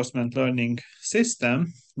reinforcement learning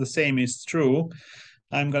system, the same is true.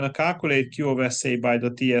 I'm going to calculate Q of SA by the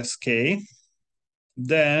TSK.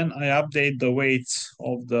 Then I update the weights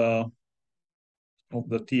of the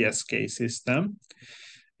TSK system.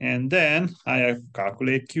 And then I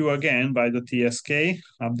calculate Q again by the TSK,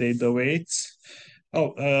 update the weights.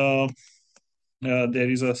 There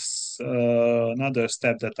is another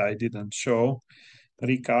step that I didn't show.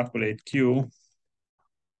 Recalculate Q,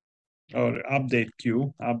 or update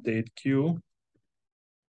Q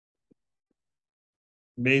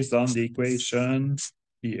based on the equation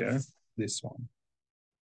here, this one.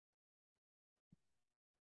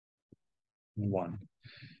 1.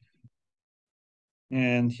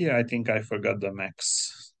 And here I think I forgot the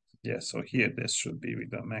max. Yeah, so here this should be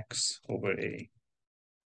with the max over A.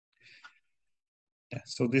 Yeah,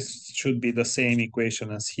 so this should be the same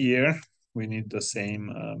equation as here. We need the same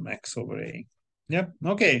max over A. Yep.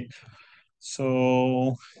 Okay.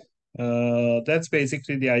 So that's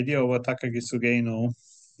basically the idea of a Takagi-Sugeno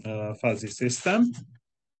fuzzy system.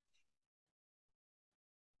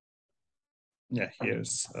 Yeah,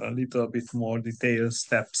 here's a little bit more detailed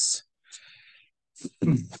steps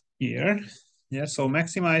here. Yeah, so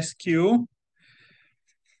maximize Q.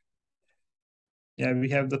 Yeah, we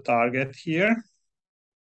have the target here.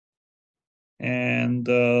 And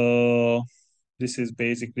this is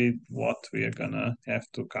basically what we're gonna have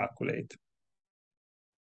to calculate.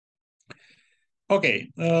 Okay,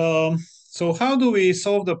 so how do we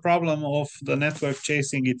solve the problem of the network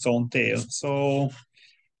chasing its own tail? So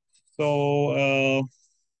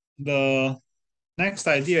the next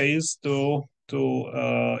idea is to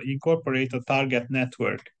incorporate a target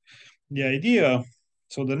network. The idea,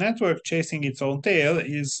 so the network chasing its own tail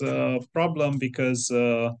is a problem because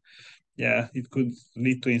yeah, it could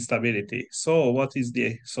lead to instability. So what is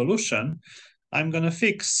the solution? I'm going to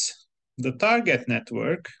fix the target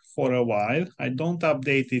network for a while. I don't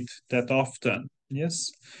update it that often.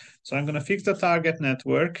 Yes. So I'm going to fix the target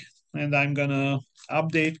network and I'm going to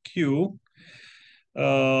update Q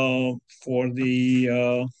for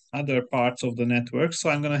the other parts of the network. So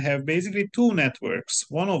I'm going to have basically two networks.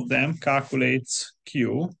 One of them calculates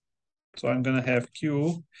Q. So I'm going to have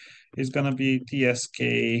Q is going to be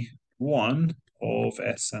TSK1 of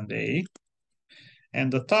S and A.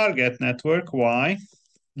 And the target network Y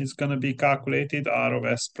is going to be calculated R of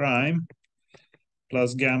S prime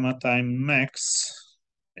plus gamma times max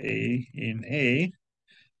A in A.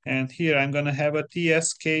 And here I'm going to have a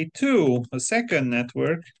TSK2, a second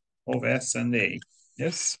network of S and A.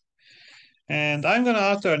 Yes. And I'm going to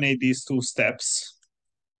alternate these two steps.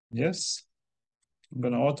 Yes. I'm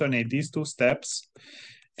going to alternate these two steps.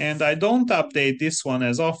 And I don't update this one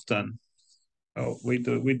as often with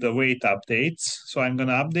the weight updates. So I'm going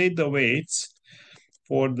to update the weights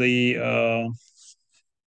for the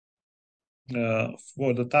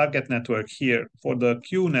target network here, for the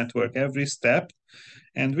Q network every step.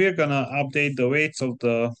 And we're going to update the weights of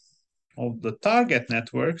the target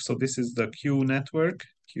network. So this is the Q network.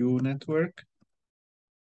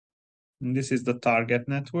 And this is the target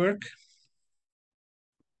network.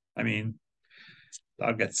 I mean,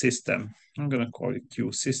 target system. I'm going to call it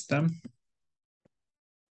Q system.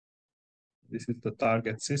 This is the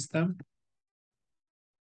target system.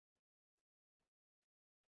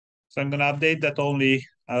 So I'm going to update that only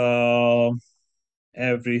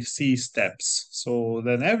every C steps. So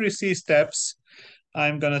then every C steps,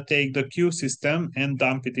 I'm going to take the Q system and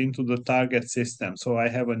dump it into the target system. So I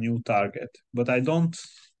have a new target, but I don't,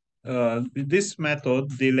 this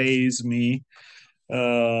method delays me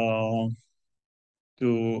to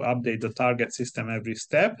update the target system every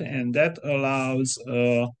step, and that allows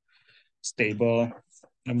a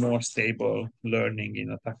more stable learning in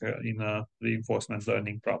a reinforcement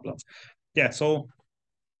learning problem. Yeah, so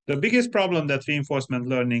the biggest problem that reinforcement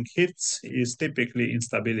learning hits is typically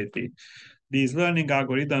instability. These learning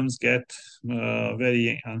algorithms get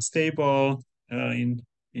very unstable in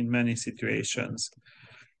many situations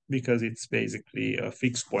because it's basically a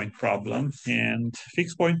fixed point problem. And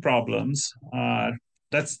fixed point problems are,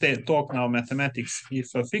 let's talk now mathematics.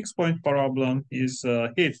 If a fixed point problem is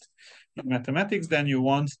hit in mathematics, then you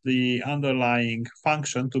want the underlying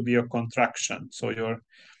function to be a contraction. So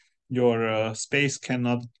your space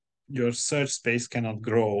cannot, your search space cannot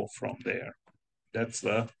grow from there. That's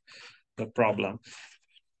the problem.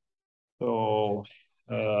 So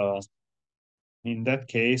in that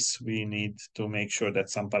case, we need to make sure that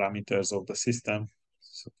some parameters of the system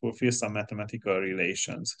fulfill some mathematical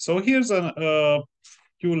relations. So here's a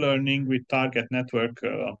Q-learning with target network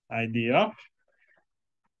idea.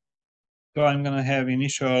 So I'm going to have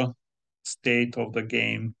initial state of the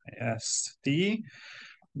game ST.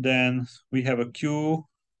 Then we have a Q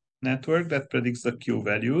network that predicts the Q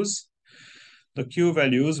values. The Q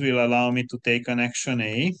values will allow me to take an action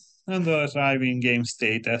A and the arriving game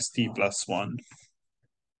state ST plus 1.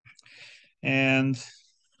 And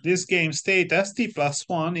this game state ST plus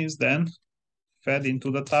 1 is then fed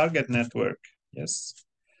into the target network. Yes,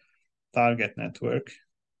 target network.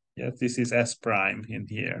 Yes, this is S prime in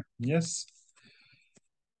here. Yes.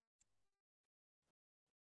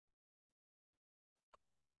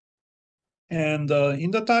 And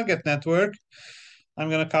in the target network, I'm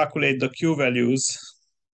going to calculate the Q values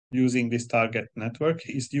using this target network.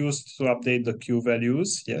 Is used to update the Q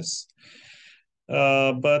values. Yes.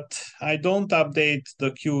 But I don't update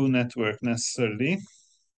the Q network necessarily.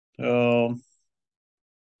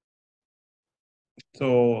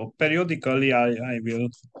 So periodically, I will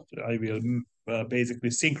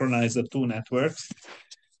basically synchronize the two networks.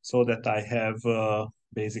 so that I have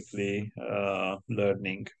basically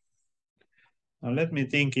learning. Now let me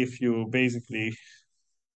think if you basically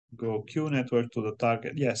go Q network to the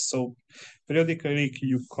target. Yes, so periodically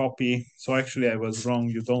you copy. So actually I was wrong.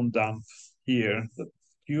 You don't dump here the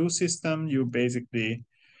Q system. You basically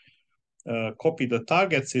copy the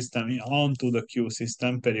target system onto the Q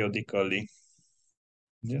system periodically.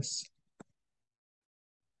 Yes.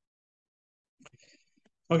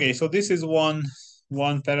 Okay, so this is one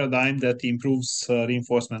paradigm that improves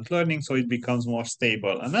reinforcement learning, so it becomes more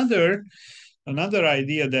stable. Another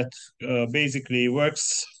idea that basically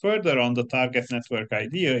works further on the target network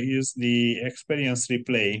idea is the experience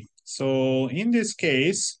replay. So in this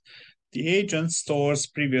case, the agent stores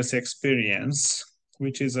previous experience,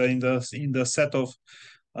 which is in the set of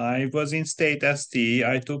I was in state ST,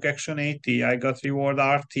 I took action AT, I got reward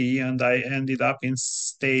RT, and I ended up in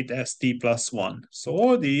state ST plus 1. So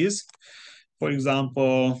all these, for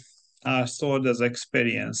example, are stored as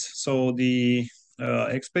experience. So the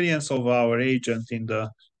experience of our agent in the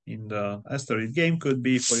asteroid game could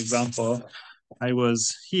be, for example, I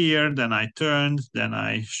was here, then I turned, then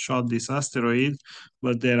I shot this asteroid,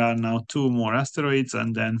 but there are now 2 more asteroids,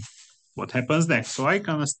 and then what happens next? So I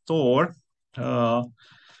can store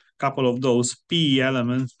couple of those p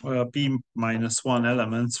elements, p minus 1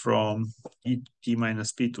 elements from et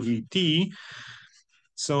minus p to et.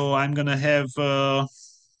 So I'm gonna have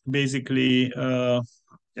basically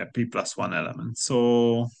p plus 1 element.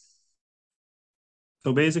 So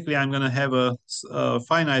basically I'm gonna have a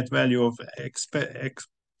finite value of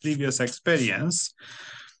previous experience,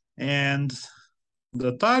 and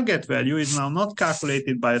the target value is now not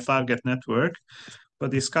calculated by a target network,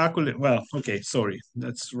 but is calculated, well, okay, sorry,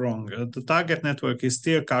 that's wrong. The target network is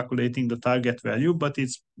still calculating the target value, but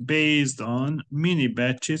it's based on mini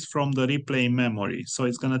batches from the replay memory. So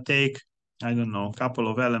it's gonna take, I don't know, a couple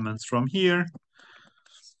of elements from here,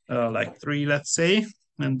 like 3, let's say.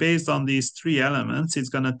 And based on these 3 elements, it's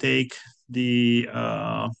gonna take the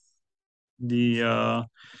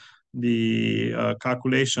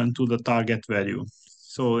calculation to the target value.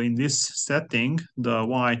 So in this setting, the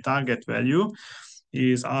Y target value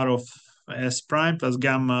is R of S prime plus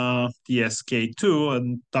gamma TSK2, a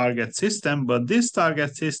target system, but this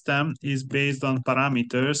target system is based on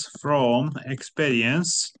parameters from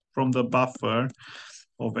experience, from the buffer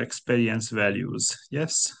of experience values.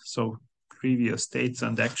 Yes, so previous states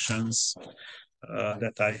and actions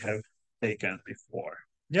that I have taken before.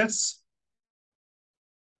 Yes.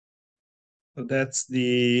 So that's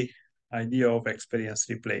the idea of experience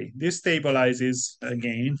replay. This stabilizes,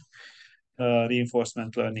 again,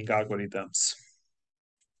 reinforcement learning algorithms.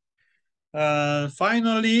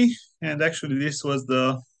 Finally, and actually this was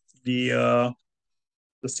the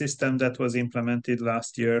system that was implemented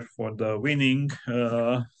last year for the winning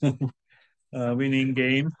winning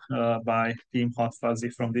game by Team Hot Fuzzy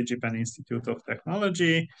from Digipen Institute of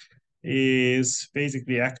Technology, is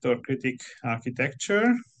basically actor-critic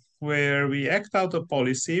architecture, where we act out a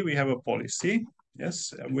policy. We have a policy.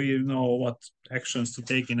 Yes, we know what actions to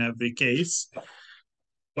take in every case.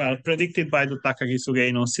 Well, predicted by the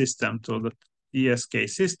Takagi-Sugeno system. So the ESK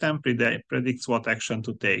system predicts what action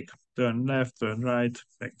to take. Turn left, turn right,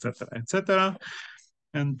 etc., etc.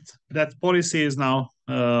 And that policy is now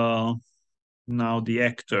the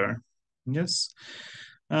actor. Yes.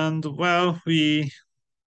 And well, we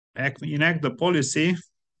enact the policy.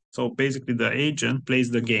 So basically the agent plays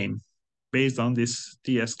the game based on this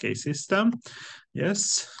TSK system.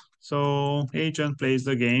 Yes. So agent plays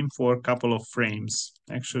the game for a couple of frames.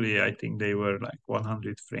 Actually, I think they were like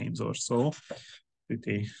 100 frames or so.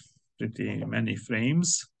 Pretty many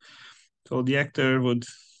frames. So the actor would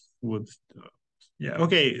yeah,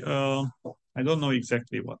 okay. I don't know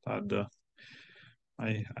exactly what are the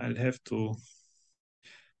I'll have to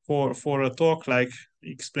for a talk like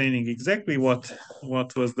explaining exactly what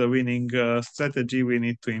was the winning strategy. We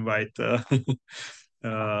need to invite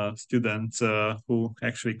students who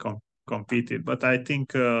actually competed. But I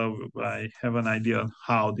think I have an idea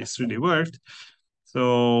how this really worked.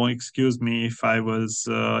 So excuse me if I was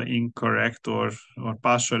incorrect or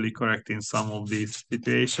partially correct in some of these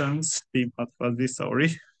situations. What was this?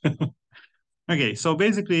 Sorry. Okay, so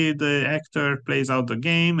basically the actor plays out the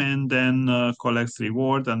game and then collects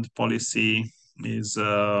reward, and policy is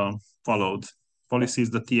followed. Policy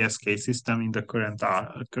is the TSK system in the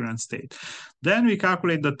current state. Then we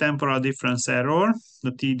calculate the temporal difference error,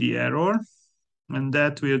 the TD error, and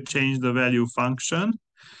that will change the value function.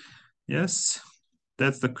 Yes,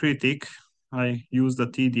 that's the critic. I use the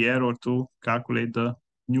TD error to calculate the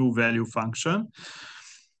new value function.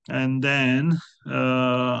 And then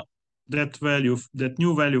that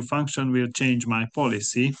new value function will change my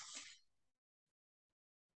policy.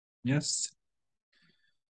 Yes.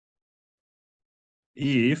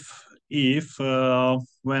 If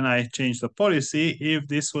when I change the policy, if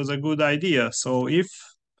this was a good idea. So if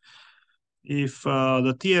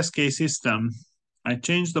the TSK system, I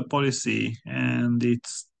changed the policy and it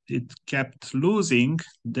kept losing,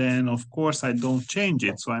 then of course I don't change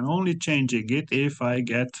it. So I'm only changing it if I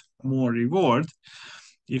get more reward,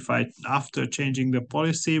 if I after changing the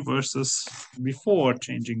policy versus before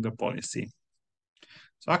changing the policy.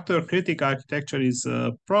 So actor critic architecture is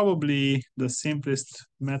probably the simplest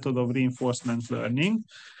method of reinforcement learning.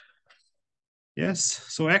 Yes,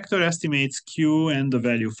 so actor estimates Q and the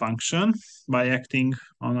value function by acting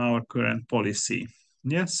on our current policy.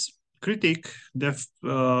 Yes, critic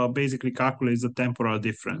basically calculates the temporal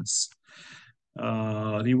difference,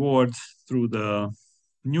 reward through the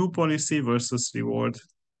new policy versus reward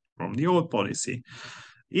from the old policy.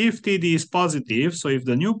 If TD is positive, so if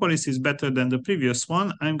the new policy is better than the previous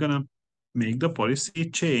one, I'm gonna make the policy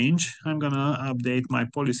change. I'm gonna update my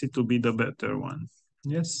policy to be the better one.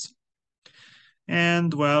 Yes.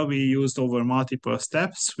 And well, we used over multiple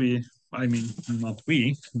steps. I mean, not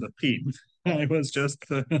we, the team. I was just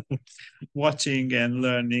watching and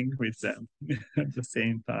learning with them at the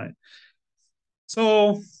same time.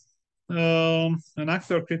 So an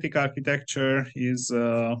actor critic architecture is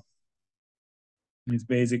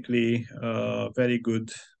basically a very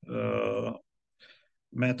good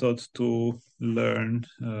method to learn,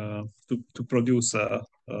 to produce a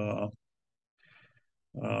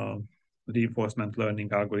reinforcement learning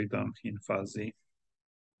algorithm in fuzzy.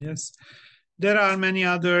 Yes. There are many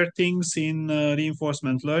other things in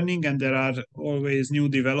reinforcement learning, and there are always new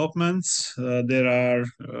developments. There are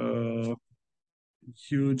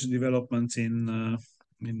huge developments in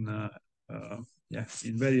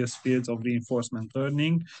various fields of reinforcement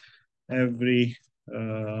learning. Every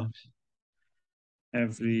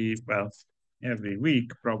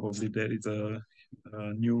week probably there is a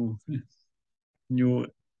new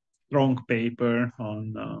strong paper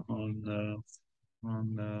on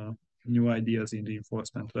new ideas in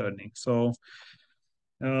reinforcement learning. So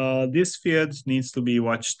this field needs to be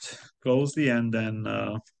watched closely, and then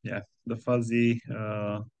the fuzzy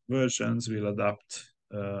versions will adapt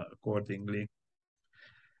accordingly.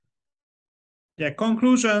 Yeah,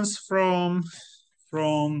 conclusions from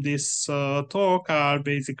this talk are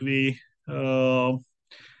basically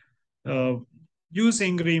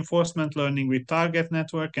using reinforcement learning with target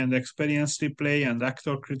network and experience replay and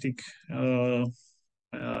actor critic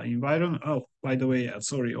environment. Oh, by the way,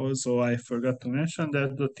 sorry, also I forgot to mention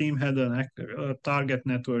that the team had a target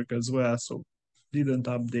network as well, so didn't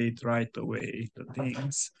update right away the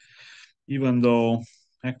things, even though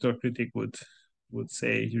actor critic would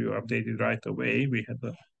say you updated right away.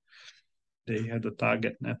 They had a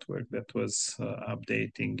target network that was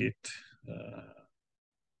updating it,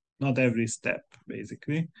 not every step,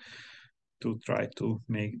 basically, to try to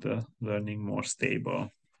make the learning more stable.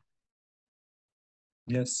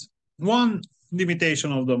 Yes. One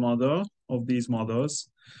limitation of the model, of these models,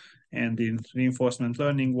 and in reinforcement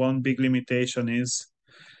learning, one big limitation is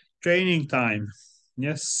training time.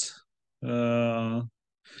 Yes.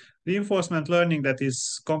 Reinforcement learning that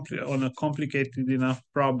is on a complicated enough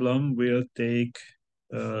problem will take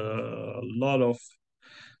a lot of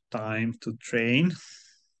time to train.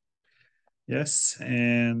 Yes,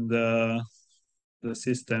 and the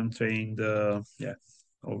system trained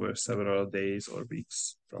over several days or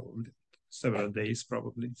weeks, probably several days,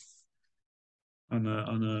 probably on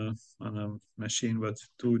a machine with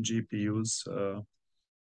 2 GPUs.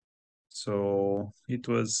 So it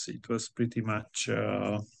was pretty much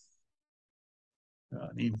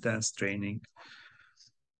intense training.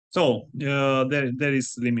 So there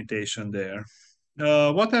is limitation there.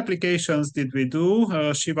 What applications did we do?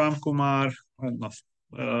 Shivam Kumar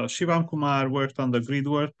worked on the grid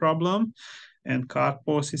world problem and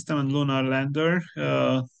CARPO system and lunar lander.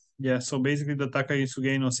 So basically the Takagi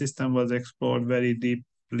Sugeno system was explored very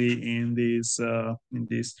deeply in these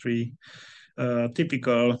three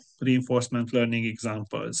typical reinforcement learning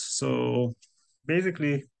examples. So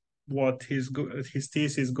basically what his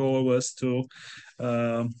thesis goal was to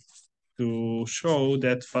show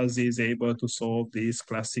that fuzzy is able to solve these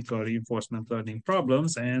classical reinforcement learning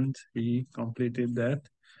problems, and he completed that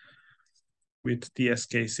with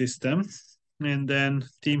TSK system. And then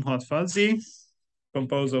Team Hot Fuzzy,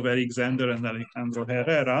 composed of Alexander and Alejandro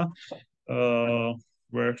Herrera,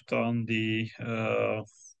 worked on the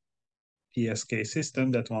TSK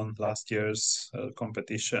system that won last year's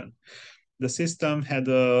competition. the system had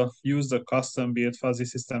used a custom-built fuzzy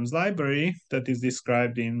systems library that is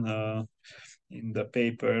described in the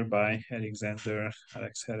paper by Alexander,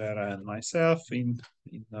 Alex Herrera, and myself in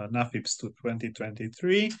NAFIPS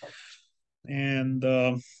 2023. And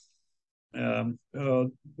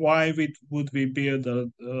why would we build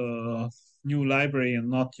a new library and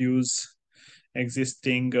not use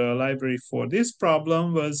existing library for this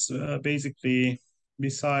problem was basically,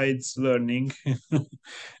 besides learning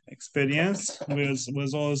experience,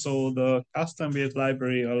 was also the custom-built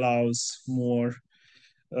library allows more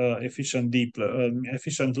efficient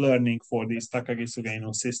learning for these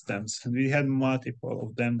Takagi-Sugeno systems. And we had multiple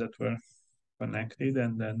of them that were connected,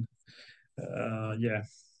 and then yeah,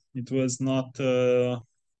 it was not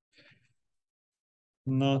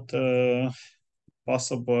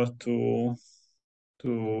possible to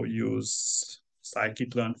use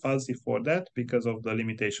scikit-learn fuzzy for that because of the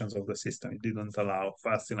limitations of the system. It didn't allow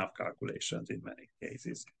fast enough calculations in many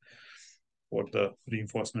cases for the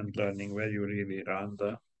reinforcement learning, where you really run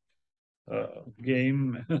the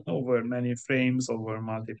game over many frames, over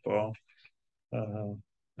multiple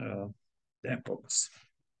epochs.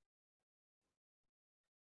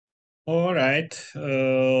 All right.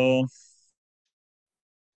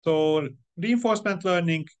 So reinforcement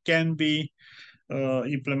learning can be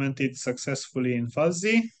implemented successfully in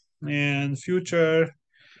fuzzy, and future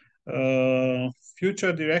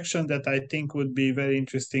direction that I think would be very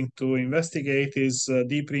interesting to investigate is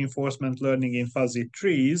deep reinforcement learning in fuzzy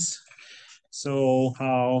trees. So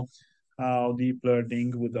how deep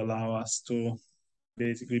learning would allow us to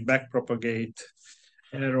basically backpropagate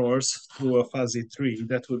errors through a fuzzy tree.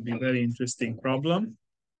 That would be a very interesting problem.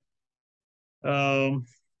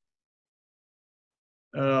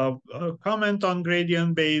 A comment on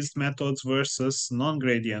gradient-based methods versus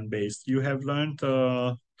non-gradient-based. You have learned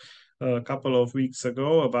a couple of weeks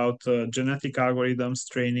ago about genetic algorithms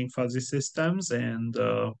training fuzzy systems and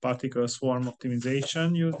particle swarm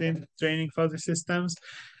optimization used in training fuzzy systems.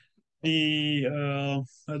 The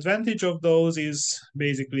advantage of those is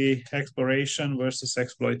basically exploration versus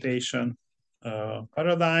exploitation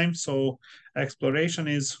paradigm. So exploration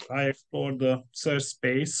is, I explore the search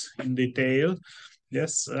space in detail.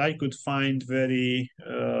 Yes, I could find very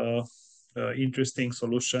interesting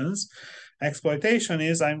solutions. Exploitation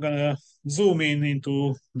is, I'm going to zoom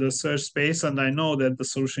into the search space and I know that the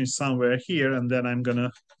solution is somewhere here, and then I'm going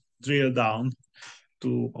to drill down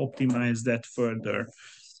to optimize that further.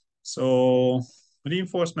 So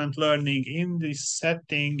reinforcement learning in this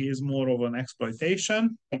setting is more of an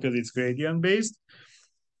exploitation because it's gradient based,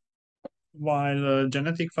 while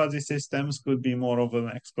genetic fuzzy systems could be more of an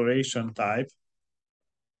exploration type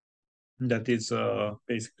that is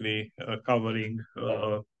basically covering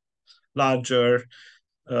larger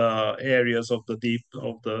areas of the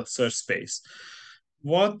search space.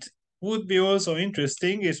 What would be also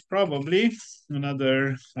interesting is probably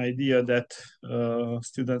another idea that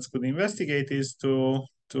students could investigate is to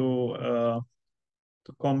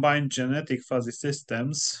combine genetic fuzzy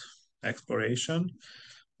systems exploration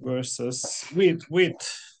versus with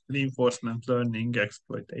reinforcement learning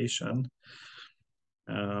exploitation.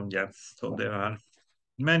 Yeah, so there are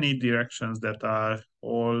many directions that are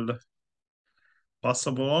all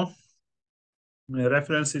possible. The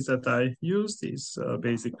references that I used is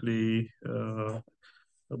basically a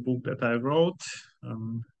book that I wrote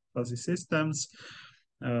on fuzzy systems.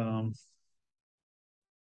 Shivam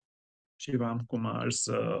Kumar's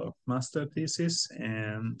master thesis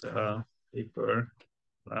and paper,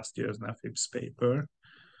 last year's NAFIPS paper.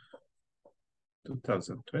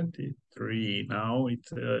 2023 now.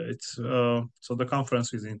 It's so the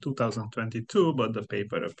conference is in 2022, but the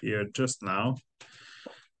paper appeared just now,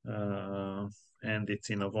 and it's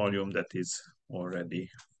in a volume that is already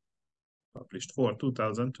published for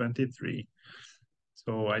 2023.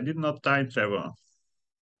 So I did not time travel.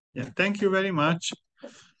 Yeah, thank you very much.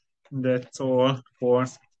 That's all for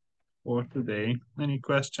today. Any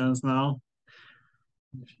questions now,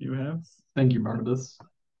 if you have? Thank you, Barnabas.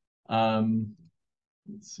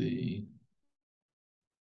 Let's see.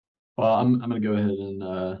 Well, I'm going to go ahead and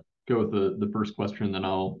go with the first question, then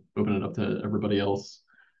I'll open it up to everybody else.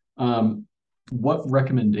 What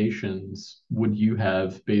recommendations would you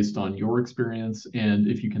have based on your experience, and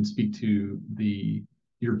if you can speak to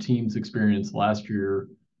your team's experience last year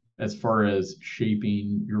as far as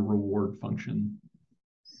shaping your reward function?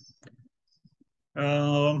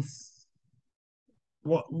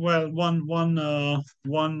 Well,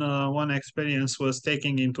 one experience was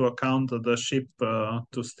taking into account the ship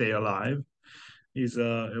to stay alive.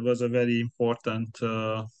 It was a very important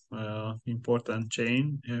important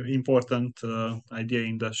idea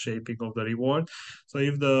in the shaping of the reward. So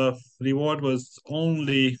if the reward was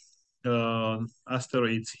only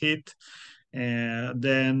asteroids hit,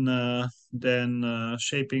 then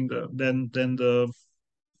shaping then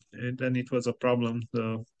it was a problem.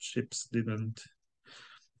 The ships didn't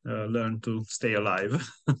learn to stay alive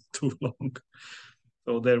too long.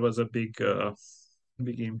 So there was a big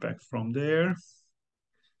impact from there.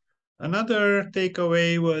 Another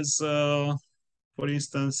takeaway was, for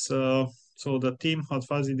instance, so the team Hot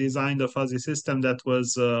Fuzzy designed a fuzzy system that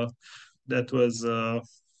was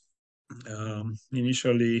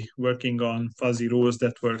initially working on fuzzy rules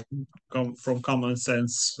that were from common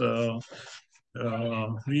sense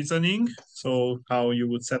reasoning. So how you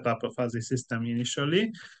would set up a fuzzy system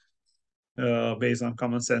initially based on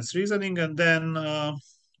common sense reasoning, and then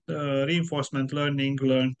reinforcement learning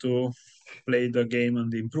learned to play the game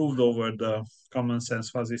and improved over the common sense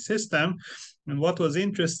fuzzy system. And what was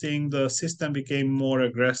interesting, the system became more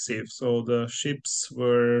aggressive. So the ships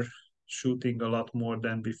were shooting a lot more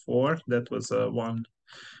than before. That was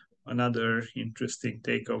another interesting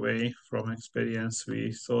takeaway from experience.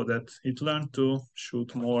 We saw that it learned to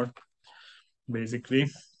shoot more, basically.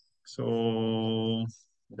 So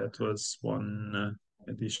that was one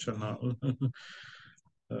additional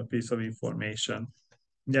piece of information.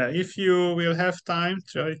 Yeah, if you will have time,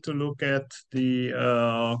 try to look at the,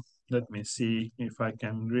 let me see if I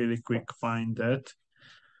can really quick find that.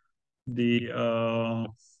 The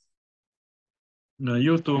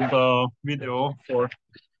YouTube video for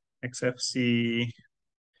XFC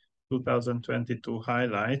 2022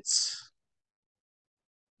 highlights.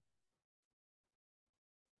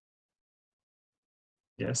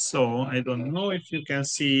 Yes, so I don't know if you can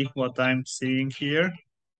see what I'm seeing here.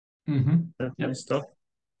 Let me stop.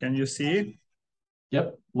 Can you see it?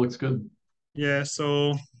 Yep, looks good. Yeah,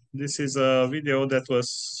 so this is a video that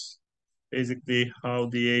was basically how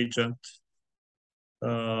the agent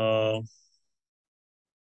Hot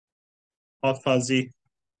Fuzzy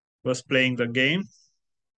was playing the game.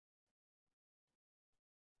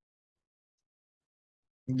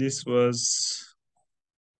 This was,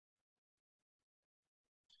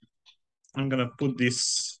 I'm gonna put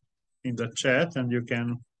this in the chat and you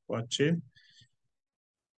can watch it.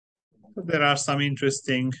 There are some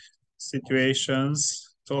interesting situations.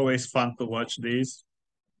 It's always fun to watch these.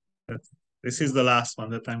 But this is the last one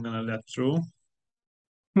that I'm gonna let through.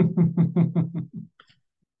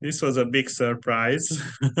 This was a big surprise.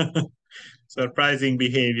 Surprising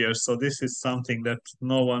behavior. So this is something that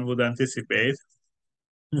no one would anticipate.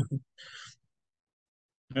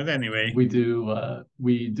 But anyway, we do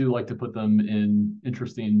like to put them in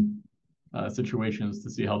interesting situations to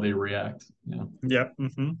see how they react. Yeah. Yeah,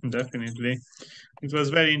 definitely. It was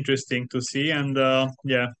very interesting to see, and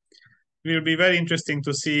yeah, it will be very interesting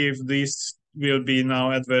to see if this will be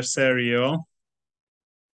now adversarial.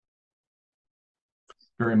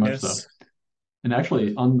 Very much Yes. so. And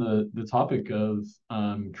actually, on the topic of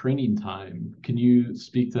training time, can you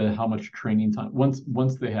speak to how much training time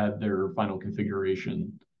once they had their final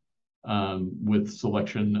configuration with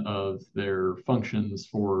selection of their functions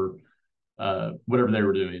for whatever they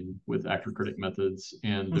were doing with actor critic methods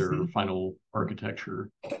and their final architecture?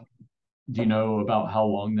 Do you know about how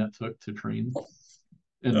long that took to train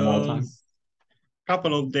in wall time?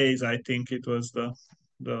 Couple of days, I think it was the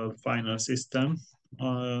final system,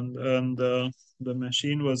 and the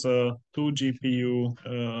machine was a 2 GPU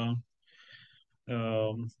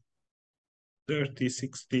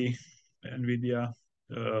 3060 NVIDIA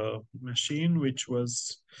machine, which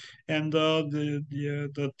was, and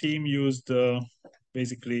the team used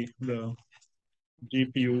basically the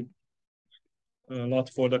GPU a lot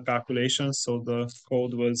for the calculations. So the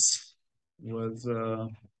code was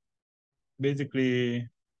basically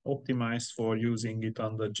optimized for using it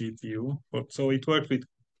on the GPU. But so it worked with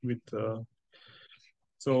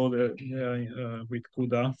so the with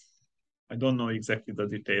CUDA. I don't know exactly the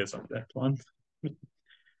details of that one.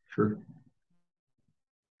 Sure.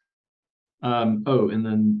 Oh, and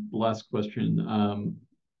then the last question.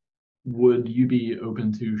 Would you be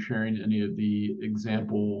open to sharing any of the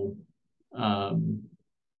example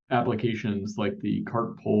applications like the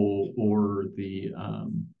cart pole or the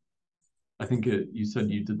I think you said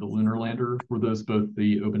you did the lunar lander. Were those both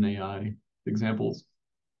the OpenAI examples?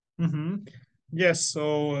 Yes,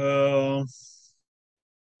 so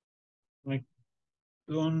I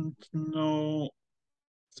don't know.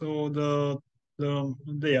 So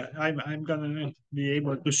I'm gonna be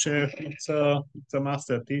able to share. It's a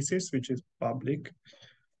master thesis which is public.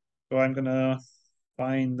 So I'm gonna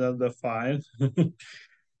find the file.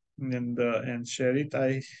 and share it.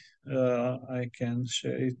 I can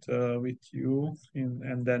share it with you,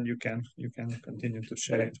 and then you can continue to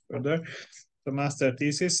share it further. The master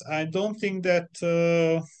thesis. I don't think that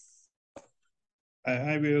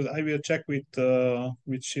I will check with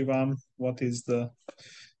Shivam what is the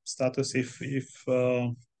status if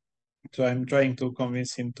so I'm trying to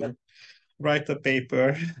convince him to write a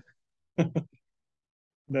paper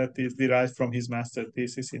that is derived from his master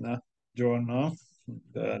thesis in a journal.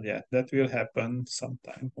 Yeah, that will happen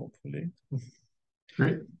sometime, hopefully.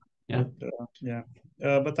 Great. Yeah.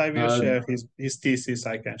 But I will share his thesis.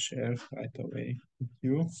 I can share right away with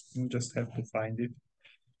you. You just have to find it.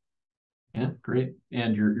 Yeah, great.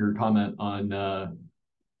 And your comment on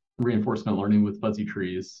reinforcement learning with fuzzy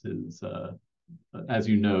trees is, as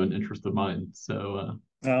you know, an interest of mine. So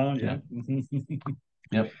yeah.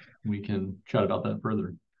 Yep, we can chat about that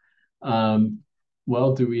further.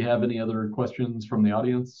 Well, do we have any other questions from the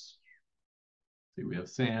audience? See, we have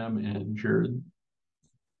Sam and Jared.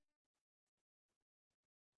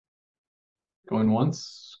 Going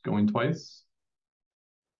once, going twice.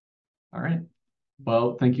 All right.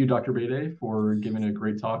 Well, thank you, Dr. Bede, for giving a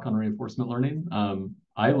great talk on reinforcement learning.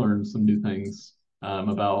 I learned some new things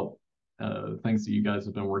about things that you guys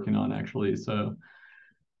have been working on, actually. So,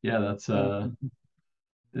 yeah, that's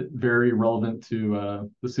very relevant to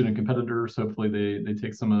the student competitors. Hopefully, they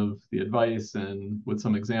take some of the advice, and with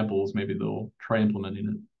some examples, maybe they'll try implementing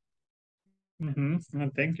it.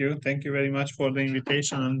 Thank you very much for the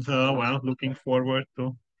invitation, and well, looking forward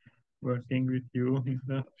to working with you in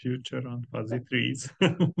the future on fuzzy trees.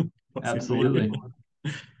 Absolutely.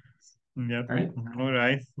 Yep. All right. All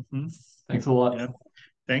right. Thanks a lot. Yep.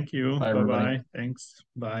 Thank you. Bye, everybody. Thanks.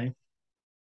 Bye.